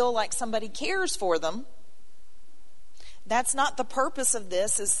person feel like somebody cares for them. That's not the purpose of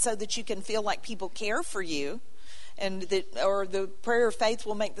this, is so that you can feel like people care for you. Or the prayer of faith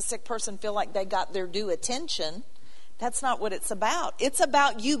will make the sick person feel like they got their due attention. That's not what it's about. It's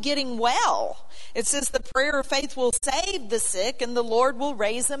about you getting well. It says the prayer of faith will save the sick and the Lord will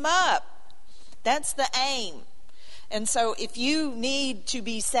raise him up. That's the aim. And so if you need to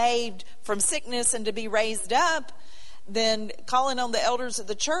be saved from sickness and to be raised up, then calling on the elders of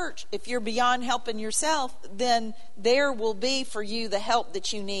the church, if you're beyond helping yourself, then there will be for you the help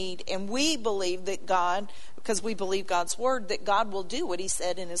that you need. And we believe that God, because we believe God's word, that God will do what he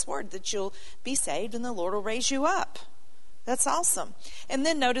said in his word, that you'll be saved and the Lord will raise you up. That's awesome. And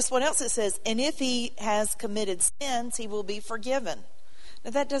then notice what else it says. And if he has committed sins, he will be forgiven.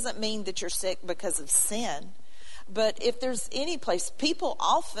 Now that doesn't mean that you're sick because of sin. But if there's any place, people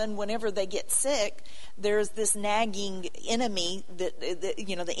often, whenever they get sick, there's this nagging enemy that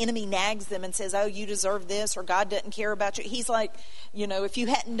the enemy nags them and says, oh, you deserve this, or God doesn't care about you. He's like, if you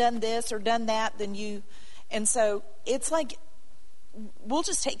hadn't done this or done that, then you... And so it's like, we'll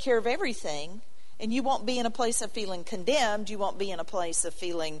just take care of everything. And you won't be in a place of feeling condemned. You won't be in a place of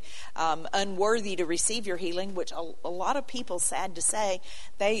feeling unworthy to receive your healing, which a lot of people, sad to say,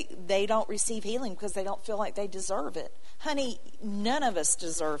 they don't receive healing because they don't feel like they deserve it. Honey, none of us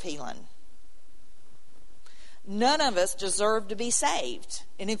deserve healing. None of us deserve to be saved.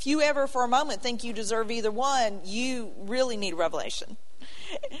 And if you ever for a moment think you deserve either one, you really need revelation.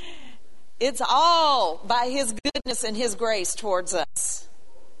 It's all by his goodness and his grace towards us.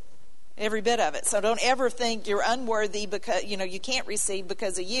 Every bit of it. So don't ever think you're unworthy because, you can't receive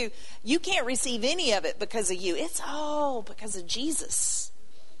because of you. You can't receive any of it because of you. It's all because of Jesus.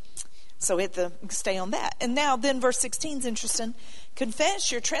 So we have to stay on that. And now then verse 16 is interesting.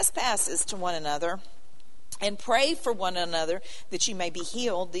 Confess your trespasses to one another And pray for one another that you may be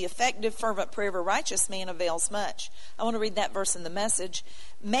healed. The effective, fervent prayer of a righteous man avails much. I want to read that verse in the Message.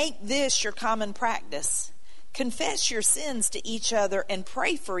 Make this your common practice. Confess your sins to each other and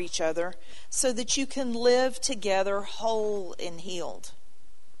pray for each other so that you can live together whole and healed.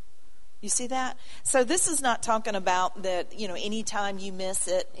 You see that? So this is not talking about that, anytime you miss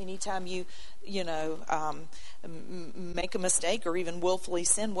it, anytime you make a mistake or even willfully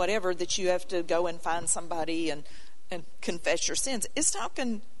sin, whatever, that you have to go and find somebody and confess your sins. It's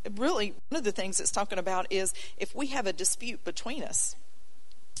talking, really, one of the things it's talking about is if we have a dispute between us,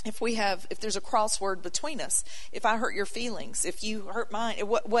 if there's a crossword between us, if I hurt your feelings, if you hurt mine,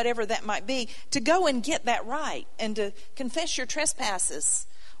 whatever that might be, to go and get that right and to confess your trespasses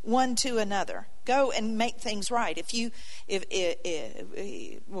one to another. Go and make things right. Here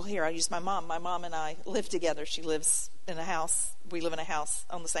I use my mom. My mom and I live together. She lives in a house. We live in a house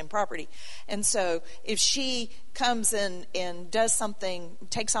on the same property. And so if she comes in and does something,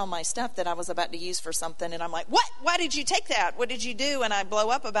 takes all my stuff that I was about to use for something, and I'm like, what? Why did you take that? What did you do? And I blow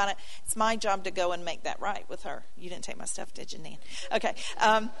up about it. It's my job to go and make that right with her. You didn't take my stuff, did you, Nan? Okay.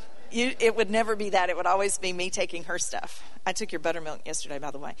 It would never be that. It would always be me taking her stuff. I took your buttermilk yesterday,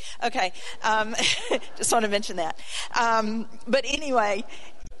 by the way. Okay. Just want to mention that. But anyway,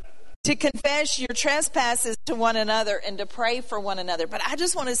 to confess your trespasses to one another and to pray for one another. But I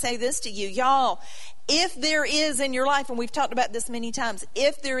just want to say this to you, y'all. If there is in your life, and we've talked about this many times,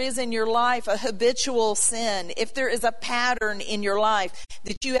 if there is in your life a habitual sin, if there is a pattern in your life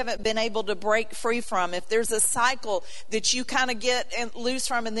that you haven't been able to break free from, if there's a cycle that you kind of get loose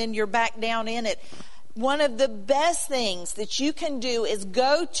from and then you're back down in it, one of the best things that you can do is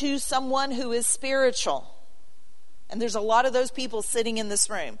go to someone who is spiritual. And there's a lot of those people sitting in this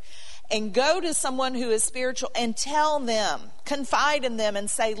room. And go to someone who is spiritual and tell them, confide in them and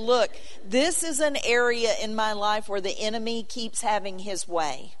say, look, this is an area in my life where the enemy keeps having his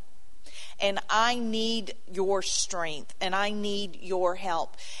way. And I need your strength and I need your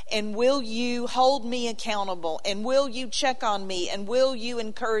help. And will you hold me accountable? And will you check on me? And will you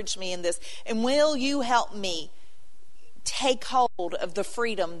encourage me in this? And will you help me take hold of the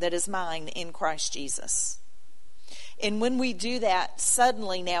freedom that is mine in Christ Jesus? And when we do that,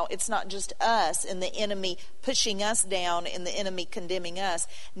 suddenly now it's not just us and the enemy pushing us down and the enemy condemning us.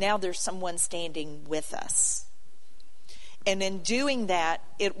 Now there's someone standing with us. And in doing that,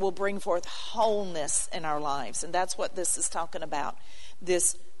 it will bring forth wholeness in our lives. And that's what this is talking about,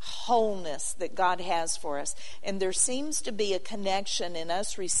 this wholeness that God has for us. And there seems to be a connection in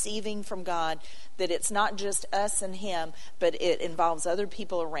us receiving from God, that it's not just us and Him, but it involves other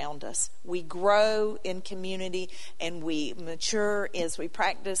people around us. We grow in community and we mature as we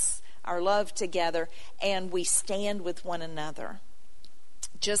practice our love together, and we stand with one another.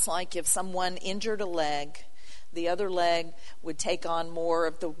 Just like if someone injured a leg, the other leg would take on more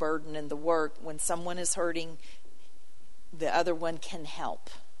of the burden and the work. When someone is hurting, the other one can help.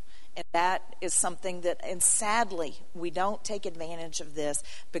 And that is something that, and sadly, we don't take advantage of this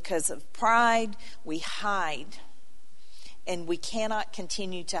because of pride. We hide. And we cannot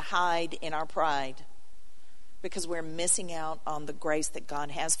continue to hide in our pride because we're missing out on the grace that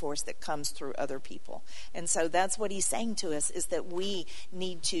God has for us that comes through other people. And so that's what He's saying to us, is that we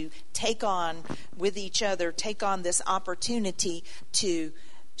need to take on with each other, take on this opportunity to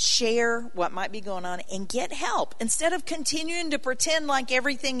share what might be going on and get help instead of continuing to pretend like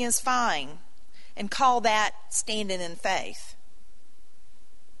everything is fine and call that standing in faith.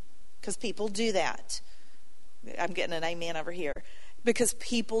 Because people do that. I'm getting an amen over here. Because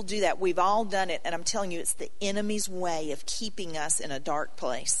people do that. We've all done it, and I'm telling you, it's the enemy's way of keeping us in a dark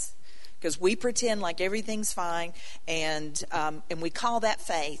place. Because we pretend like everything's fine, and we call that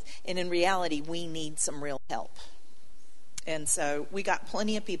faith, and in reality, we need some real help. And so we got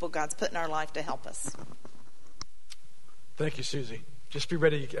plenty of people God's put in our life to help us. Thank you, Susie. Just be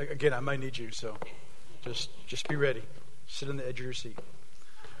ready. Again, I might need you, so just be ready. Sit on the edge of your seat.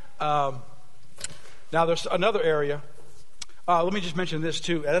 Now, there's another area. Let me just mention this,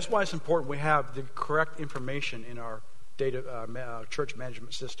 too. That's why it's important we have the correct information in our church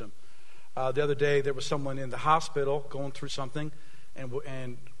management system. The other day, there was someone in the hospital going through something,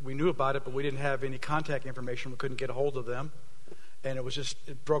 and we knew about it, but we didn't have any contact information. We couldn't get a hold of them. And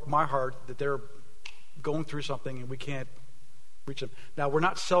it broke my heart that they're going through something and we can't reach them. Now, we're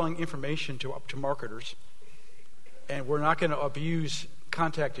not selling information to marketers, and we're not going to abuse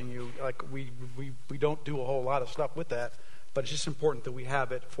contacting you. Like we don't do a whole lot of stuff with that, but it's just important that we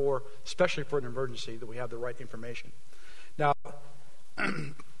have it especially for an emergency, that we have the right information. Now,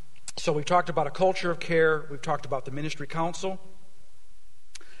 so we've talked about a culture of care. We've talked about the ministry council.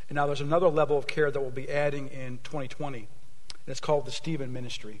 And now there's another level of care that we'll be adding in 2020, and it's called the Stephen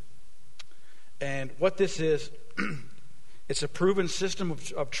Ministry. And what this is, it's a proven system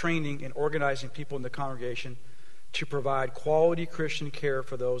of training and organizing people in the congregation to provide quality Christian care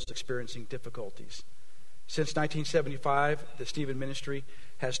for those experiencing difficulties. Since 1975, the Stephen Ministry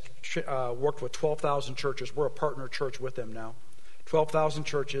has worked with 12,000 churches. We're a partner church with them now. 12,000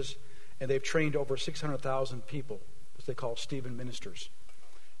 churches, and they've trained over 600,000 people, what they call Stephen ministers.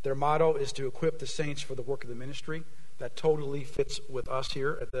 Their motto is to equip the saints for the work of the ministry. That totally fits with us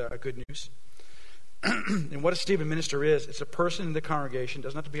here at the Good News. And what a Stephen minister is, it's a person in the congregation,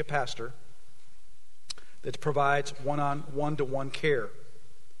 doesn't have to be a pastor, that provides one-to-one care.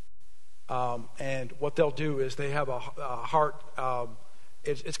 And what they'll do is they have a heart.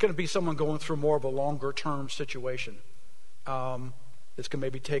 It's going to be someone going through more of a longer-term situation. This can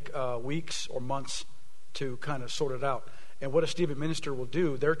maybe take weeks or months to kind of sort it out. And what a Stephen minister will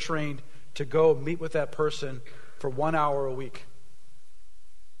do, they're trained to go meet with that person for 1 hour a week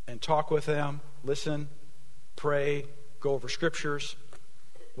and talk with them, listen, pray, go over scriptures,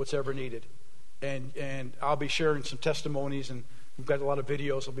 what's ever needed. And I'll be sharing some testimonies, and we've got a lot of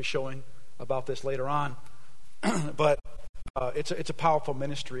videos I'll be showing about this later on. But it's a powerful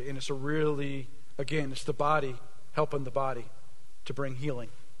ministry, and it's a really, again, it's the body helping the body to bring healing.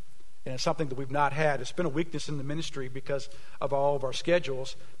 And it's something that we've not had. It's been a weakness in the ministry because of all of our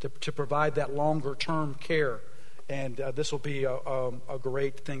schedules to provide that longer-term care. And this will be a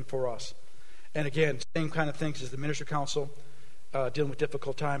great thing for us. And again, same kind of things as the Ministry Council, dealing with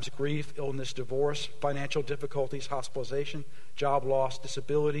difficult times, grief, illness, divorce, financial difficulties, hospitalization, job loss,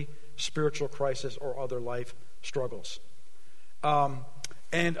 disability, spiritual crisis, or other life struggles.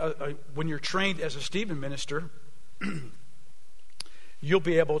 And when you're trained as a Stephen minister, you'll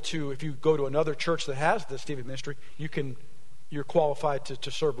be able to, if you go to another church that has the Stephen ministry, you're qualified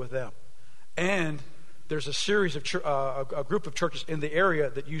to serve with them. And there's a series of a group of churches in the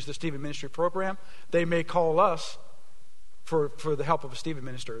area that use the Stephen ministry program. They may call us for the help of a Stephen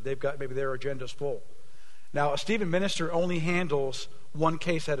minister. They've got, maybe their agenda's full. Now, a Stephen minister only handles one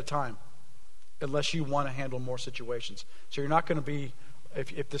case at a time, unless you want to handle more situations. So you're not going to be,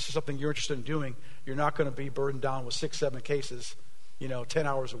 if this is something you're interested in doing, you're not going to be burdened down with 6-7 cases, 10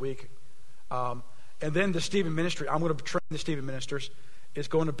 hours a week. And then the Stephen ministry, I'm going to train the Stephen ministers, is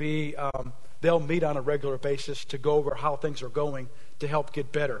going to be, they'll meet on a regular basis to go over how things are going to help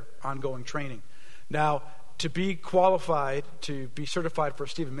get better, ongoing training. Now, to be qualified, to be certified for a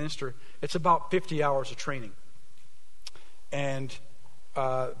Stephen minister, it's about 50 hours of training. And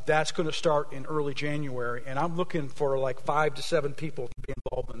that's going to start in early January. And I'm looking for like 5 to 7 people to be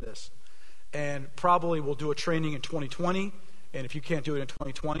involved in this. And probably we'll do a training in 2020. And if you can't do it in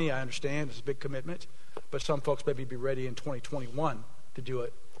 2020, I understand. It's a big commitment. But some folks maybe be ready in 2021 to do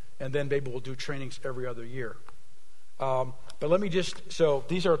it. And then maybe we'll do trainings every other year. But let me so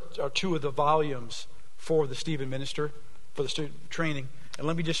these are 2 of the volumes for the Stephen minister, for the student training. And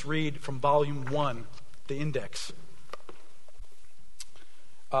let me just read from volume 1, the index.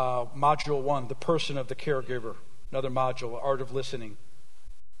 Module 1, the person of the caregiver. Another module, art of listening.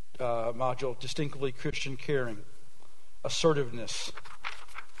 Module, distinctly Christian caring. Assertiveness.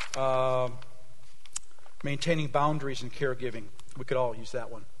 Maintaining boundaries in caregiving. We could all use that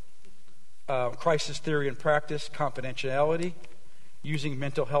one. Crisis theory and practice. Confidentiality. Using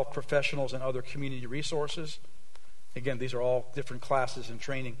mental health professionals and other community resources. Again, these are all different classes and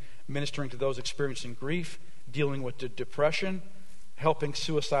training. Ministering to those experiencing grief. Dealing with depression. Helping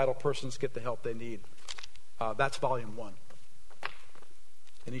suicidal persons get the help they need. That's volume 1.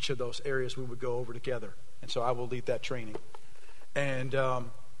 In each of those areas we would go over together. And so I will lead that training. And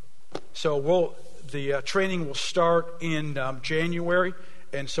so the training will start in January.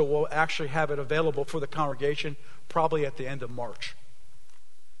 And so we'll actually have it available for the congregation probably at the end of March.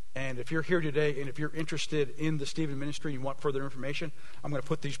 And if you're here today and if you're interested in the Stephen ministry and you want further information, I'm going to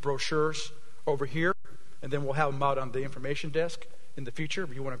put these brochures over here. And then we'll have them out on the information desk in the future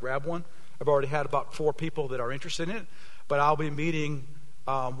if you want to grab one. I've already had about 4 people that are interested in it. But I'll be meeting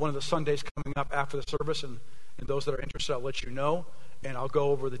one of the Sundays coming up after the service. And those that are interested, I'll let you know. And I'll go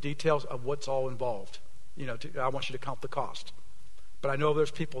over the details of what's all involved. I want you to count the cost. But I know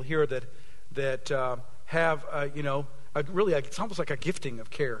there's people here that have, really, it's almost like a gifting of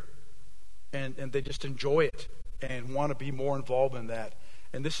care. And they just enjoy it and want to be more involved in that.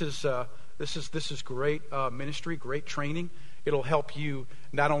 And this is great ministry, great training. It'll help you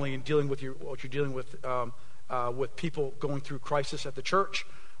not only in dealing with what you're dealing with people going through crisis at the church,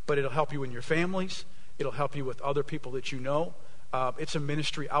 but it'll help you in your families. It'll help you with other people that you know. It's a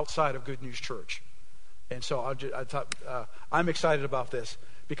ministry outside of Good News Church. And so I thought I'm excited about this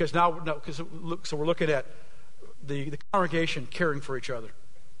Because now, so we're looking at the congregation caring for each other.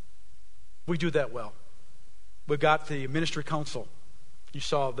 We do that well. We've got the ministry council. You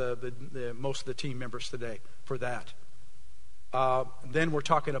saw the most of the team members today for that. Then we're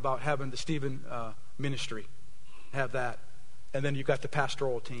talking about having the Stephen ministry, have that. And then you've got the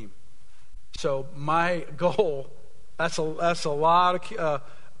pastoral team. So my goal, that's a lot of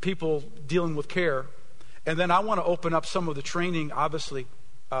people dealing with care. And then I want to open up some of the training, obviously,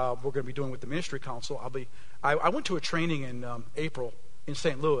 we're going to be doing with the ministry council. I went to a training in April in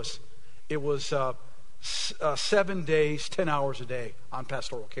St. Louis. It was 7 days, 10 hours a day on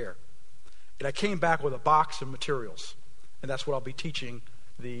pastoral care. And I came back with a box of materials. And that's what I'll be teaching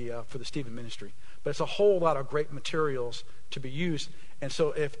for the Stephen ministry. But it's a whole lot of great materials to be used. And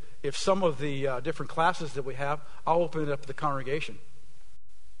so if some of the different classes that we have, I'll open it up to the congregation.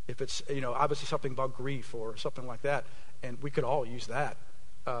 If it's, obviously something about grief or something like that, and we could all use that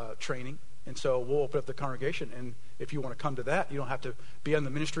training. And so we'll open up the congregation. And if you want to come to that, you don't have to be on the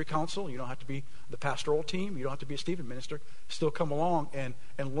ministry council. You don't have to be the pastoral team. You don't have to be a Stephen minister. Still come along and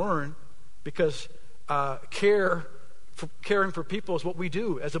learn, because caring for people is what we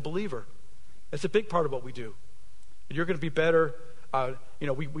do as a believer. It's a big part of what we do. And you're going to be better.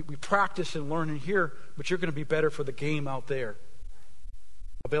 We practice and learn in here, but you're going to be better for the game out there.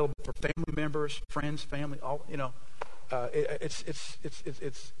 Available for family members, friends, family, all. It's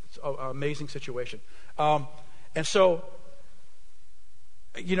an amazing situation. And so,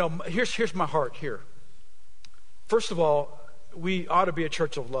 here's my heart here. First of all, we ought to be a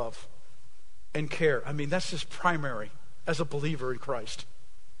church of love and care. I mean, that's just primary as a believer in Christ.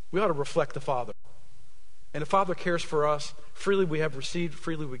 We ought to reflect the Father. And the Father cares for us. Freely we have received,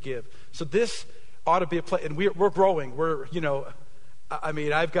 freely we give. So this ought to be a place, and we're growing.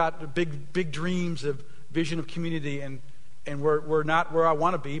 I've got big dreams of vision of community, and we're not where I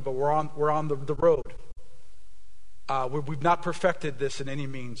want to be, but we're on the road. We've not perfected this in any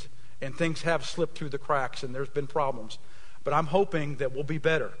means, and things have slipped through the cracks, and there's been problems. But I'm hoping that we'll be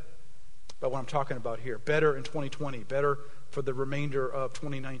better. About what I'm talking about here. Better in 2020. Better for the remainder of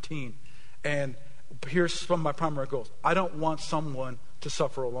 2019. And here's some of my primary goals. I don't want someone to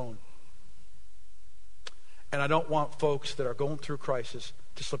suffer alone. And I don't want folks that are going through crisis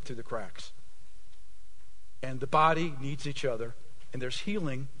to slip through the cracks. And the body needs each other. And there's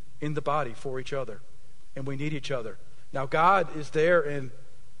healing in the body for each other. And we need each other. Now, God is there and,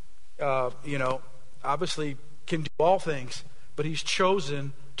 obviously can do all things. But He's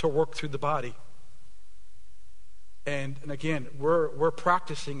chosen to work through the body. And again, we're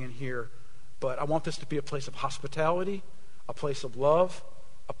practicing in here, but I want this to be a place of hospitality, a place of love,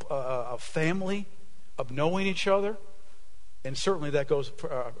 a family, of knowing each other, and certainly that goes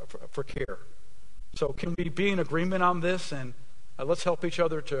for care. So can we be in agreement on this, and let's help each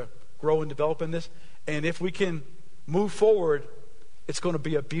other to grow and develop in this. And if we can move forward, it's going to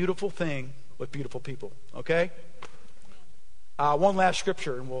be a beautiful thing with beautiful people. Okay? One last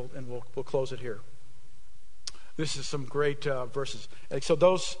scripture, and we'll close it here. This is some great verses. And so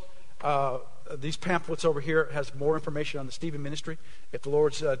these pamphlets over here has more information on the Stephen ministry. If the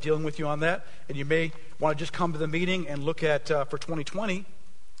Lord's dealing with you on that, and you may want to just come to the meeting and look at for 2020.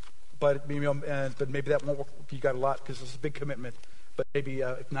 But maybe that won't work if you got a lot, because it's a big commitment. But maybe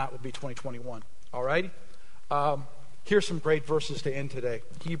if not, it would be 2021. All right. Here's some great verses to end today.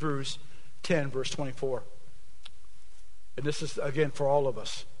 Hebrews 10, verse 24. And this is, again, for all of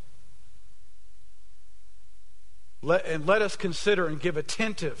us. Let us consider and give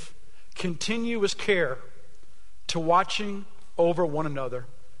attentive, continuous care to watching over one another,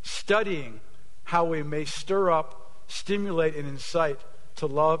 studying how we may stir up, stimulate, and incite to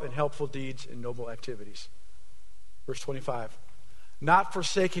love and helpful deeds and noble activities. Verse 25. Not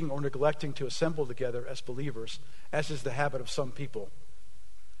forsaking or neglecting to assemble together as believers, as is the habit of some people,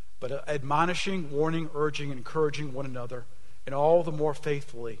 but admonishing, warning, urging, and encouraging one another, and all the more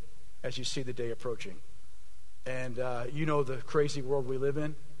faithfully as you see the day approaching. And the crazy world we live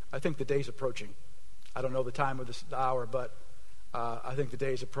in. I think the day's approaching. I don't know the time of the hour, but I think the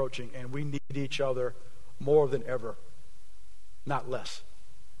day is approaching, and we need each other more than ever, not less.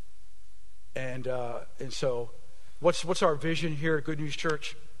 And so, what's our vision here at Good News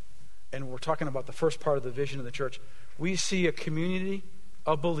Church? And we're talking about the first part of the vision of the church. We see a community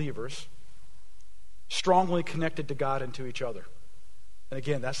of believers strongly connected to God and to each other. And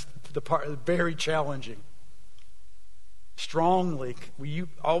again, that's the part very challenging. Strongly,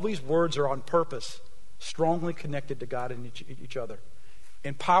 all these words are on purpose. Strongly connected to God and each other.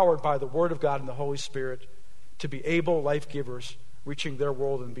 Empowered by the Word of God and the Holy Spirit to be able life givers, reaching their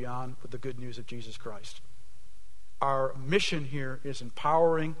world and beyond with the good news of Jesus Christ. our mission here is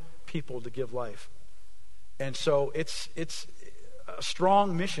empowering people to give life. And so it's a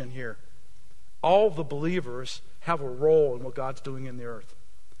strong mission here. All the believers have a role in what God's doing in the earth.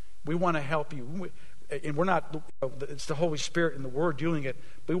 We want to help you. And we're not, it's the Holy Spirit and the Word doing it,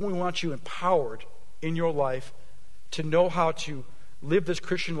 but we want you empowered in your life to know how to live this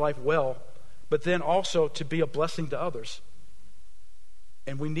Christian life well, but then also to be a blessing to others.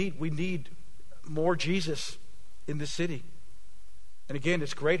 And we need more Jesus in this city. And again,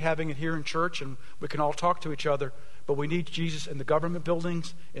 it's great having it here in church, and we can all talk to each other, but we need Jesus in the government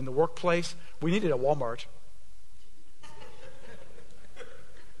buildings, in the workplace. We need it at Walmart.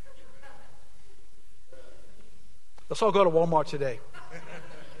 Let's all go to Walmart today.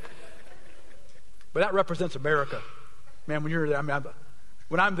 But that represents America. Man, when you're there,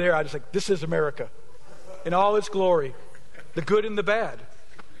 when I'm there, I just like, this is America in all its glory, the good and the bad.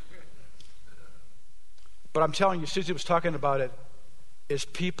 But I'm telling you, Susie was talking about it, is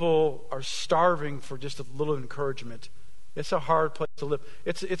people are starving for just a little encouragement. It's a hard place to live.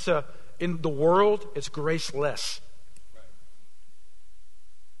 In the world, it's graceless.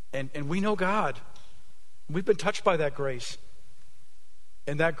 And we know God. We've been touched by that grace.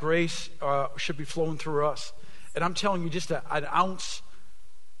 And that grace should be flowing through us. And I'm telling you, just an ounce,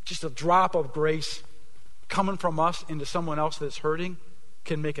 just a drop of grace coming from us into someone else that's hurting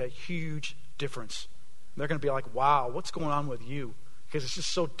can make a huge difference. And they're going to be like, wow, what's going on with you? Because it's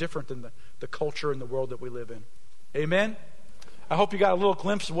just so different than the culture and the world that we live in. Amen? I hope you got a little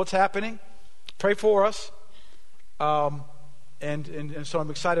glimpse of what's happening. Pray for us. And so I'm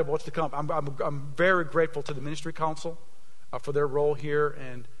excited about what's to come. I'm very grateful to the Ministry Council for their role here,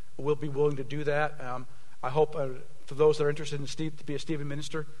 and we'll be willing to do that. I hope for those that are interested in Steve to be a Stephen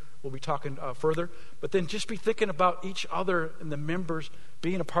minister, we'll be talking further. But then just be thinking about each other and the members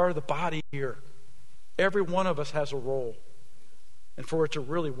being a part of the body here. Every one of us has a role. And for it to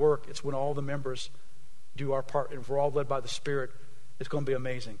really work, it's when all the members do our part. And if we're all led by the Spirit, it's going to be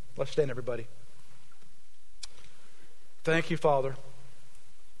amazing. Let's stand, everybody. Thank you, Father.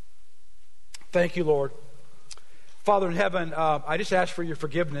 Thank you, Lord. Father in heaven, I just ask for your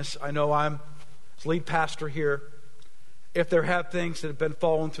forgiveness. I know I'm lead pastor here. If there have things that have been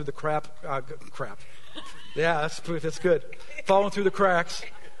falling through the crap. Yeah, that's good. Falling through the cracks.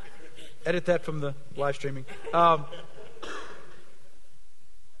 Edit that from the live streaming.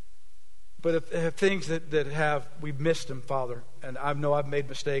 But if things that have, we've missed them, Father. And I know I've made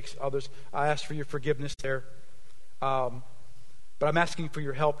mistakes. Others, I ask for your forgiveness there. But I'm asking for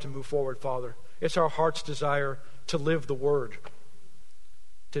your help to move forward, Father. It's our heart's desire to live the Word,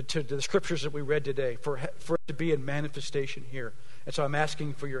 to the Scriptures that we read today, for it to be in manifestation here. And so I'm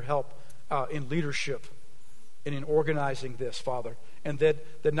asking for your help in leadership and in organizing this, Father. And that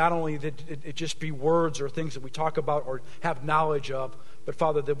not only that it just be words or things that we talk about or have knowledge of, but,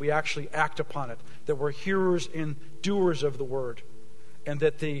 Father, that we actually act upon it, that we're hearers and doers of the Word, and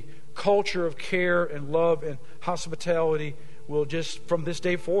that the culture of care and love and hospitality will just, from this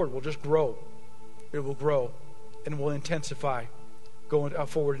day forward, will just grow. It will grow and will intensify going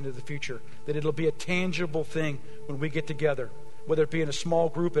forward into the future. That it'll be a tangible thing when we get together, whether it be in a small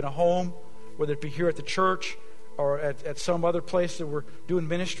group in a home, whether it be here at the church or at some other place that we're doing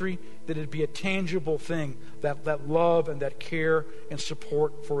ministry, that it'd be a tangible thing, that love and that care and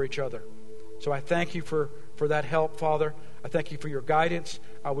support for each other. So I thank you for that help, Father. I thank you for your guidance.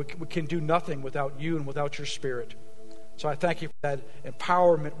 We can do nothing without you and without your Spirit. So I thank you for that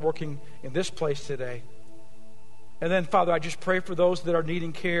empowerment working in this place today. And then, Father, I just pray for those that are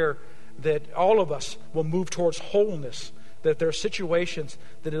needing care, that all of us will move towards wholeness, that there are situations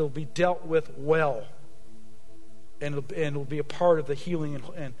that it'll be dealt with well, and it'll be a part of the healing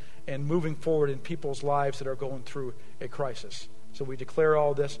and moving forward in people's lives that are going through a crisis. So we declare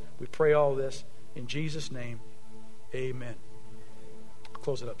all this, we pray all this, in Jesus' name, amen.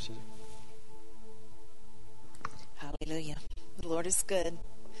 Close it up, Susan. Hallelujah. The Lord is good.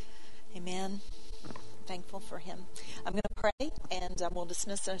 Amen. Thankful for him. I'm going to pray and we'll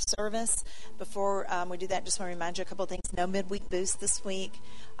dismiss our service. Before we do that, just want to remind you a couple of things. No midweek booths this week.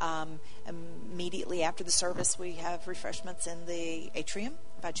 Immediately after the service, we have refreshments in the atrium.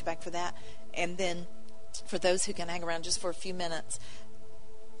 Invite you back for that. And then for those who can hang around just for a few minutes,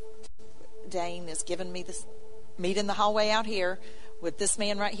 Dane has given me this meet in the hallway out here with this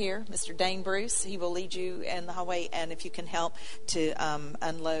man right here, Mr. Dane Bruce. He will lead you in the hallway, and if you can help to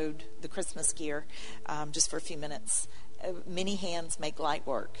unload the Christmas gear just for a few minutes. Many hands make light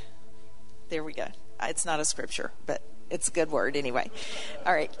work. There we go. It's not a scripture, but it's a good word anyway.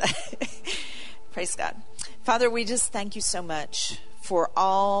 All right. Praise God. Father, we just thank you so much for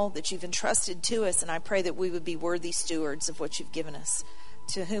all that you've entrusted to us, and I pray that we would be worthy stewards of what you've given us.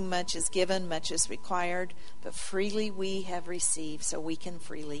 To whom much is given, much is required, but freely we have received, so we can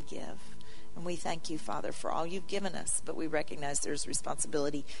freely give. And we thank you, Father, for all you've given us, but we recognize there's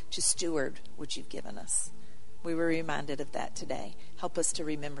responsibility to steward what you've given us. We were reminded of that today. Help us to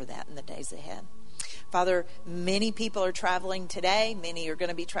remember that in the days ahead. Father, many people are traveling today. Many are going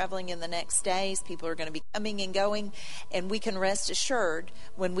to be traveling in the next days. People are going to be coming and going. And we can rest assured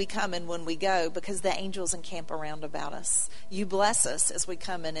when we come and when we go, because the angels encamp around about us. You bless us as we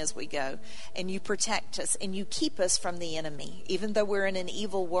come and as we go. And you protect us and you keep us from the enemy. Even though we're in an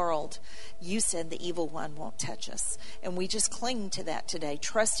evil world, you said the evil one won't touch us. And we just cling to that today,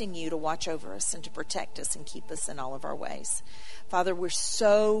 trusting you to watch over us and to protect us and keep us in all of our ways. Father, we're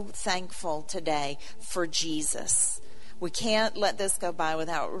so thankful today for Jesus. We can't let this go by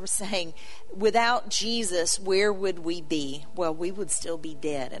without saying, without Jesus, where would we be? Well, we would still be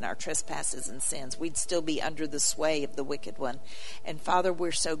dead in our trespasses and sins. We'd still be under the sway of the wicked one. And Father,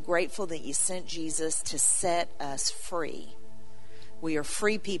 we're so grateful that you sent Jesus to set us free. We are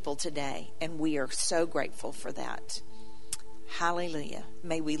free people today, and we are so grateful for that. Hallelujah.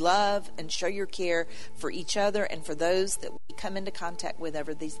 May we love and show your care for each other and for those that we come into contact with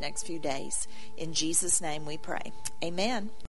over these next few days. In Jesus' name we pray. Amen.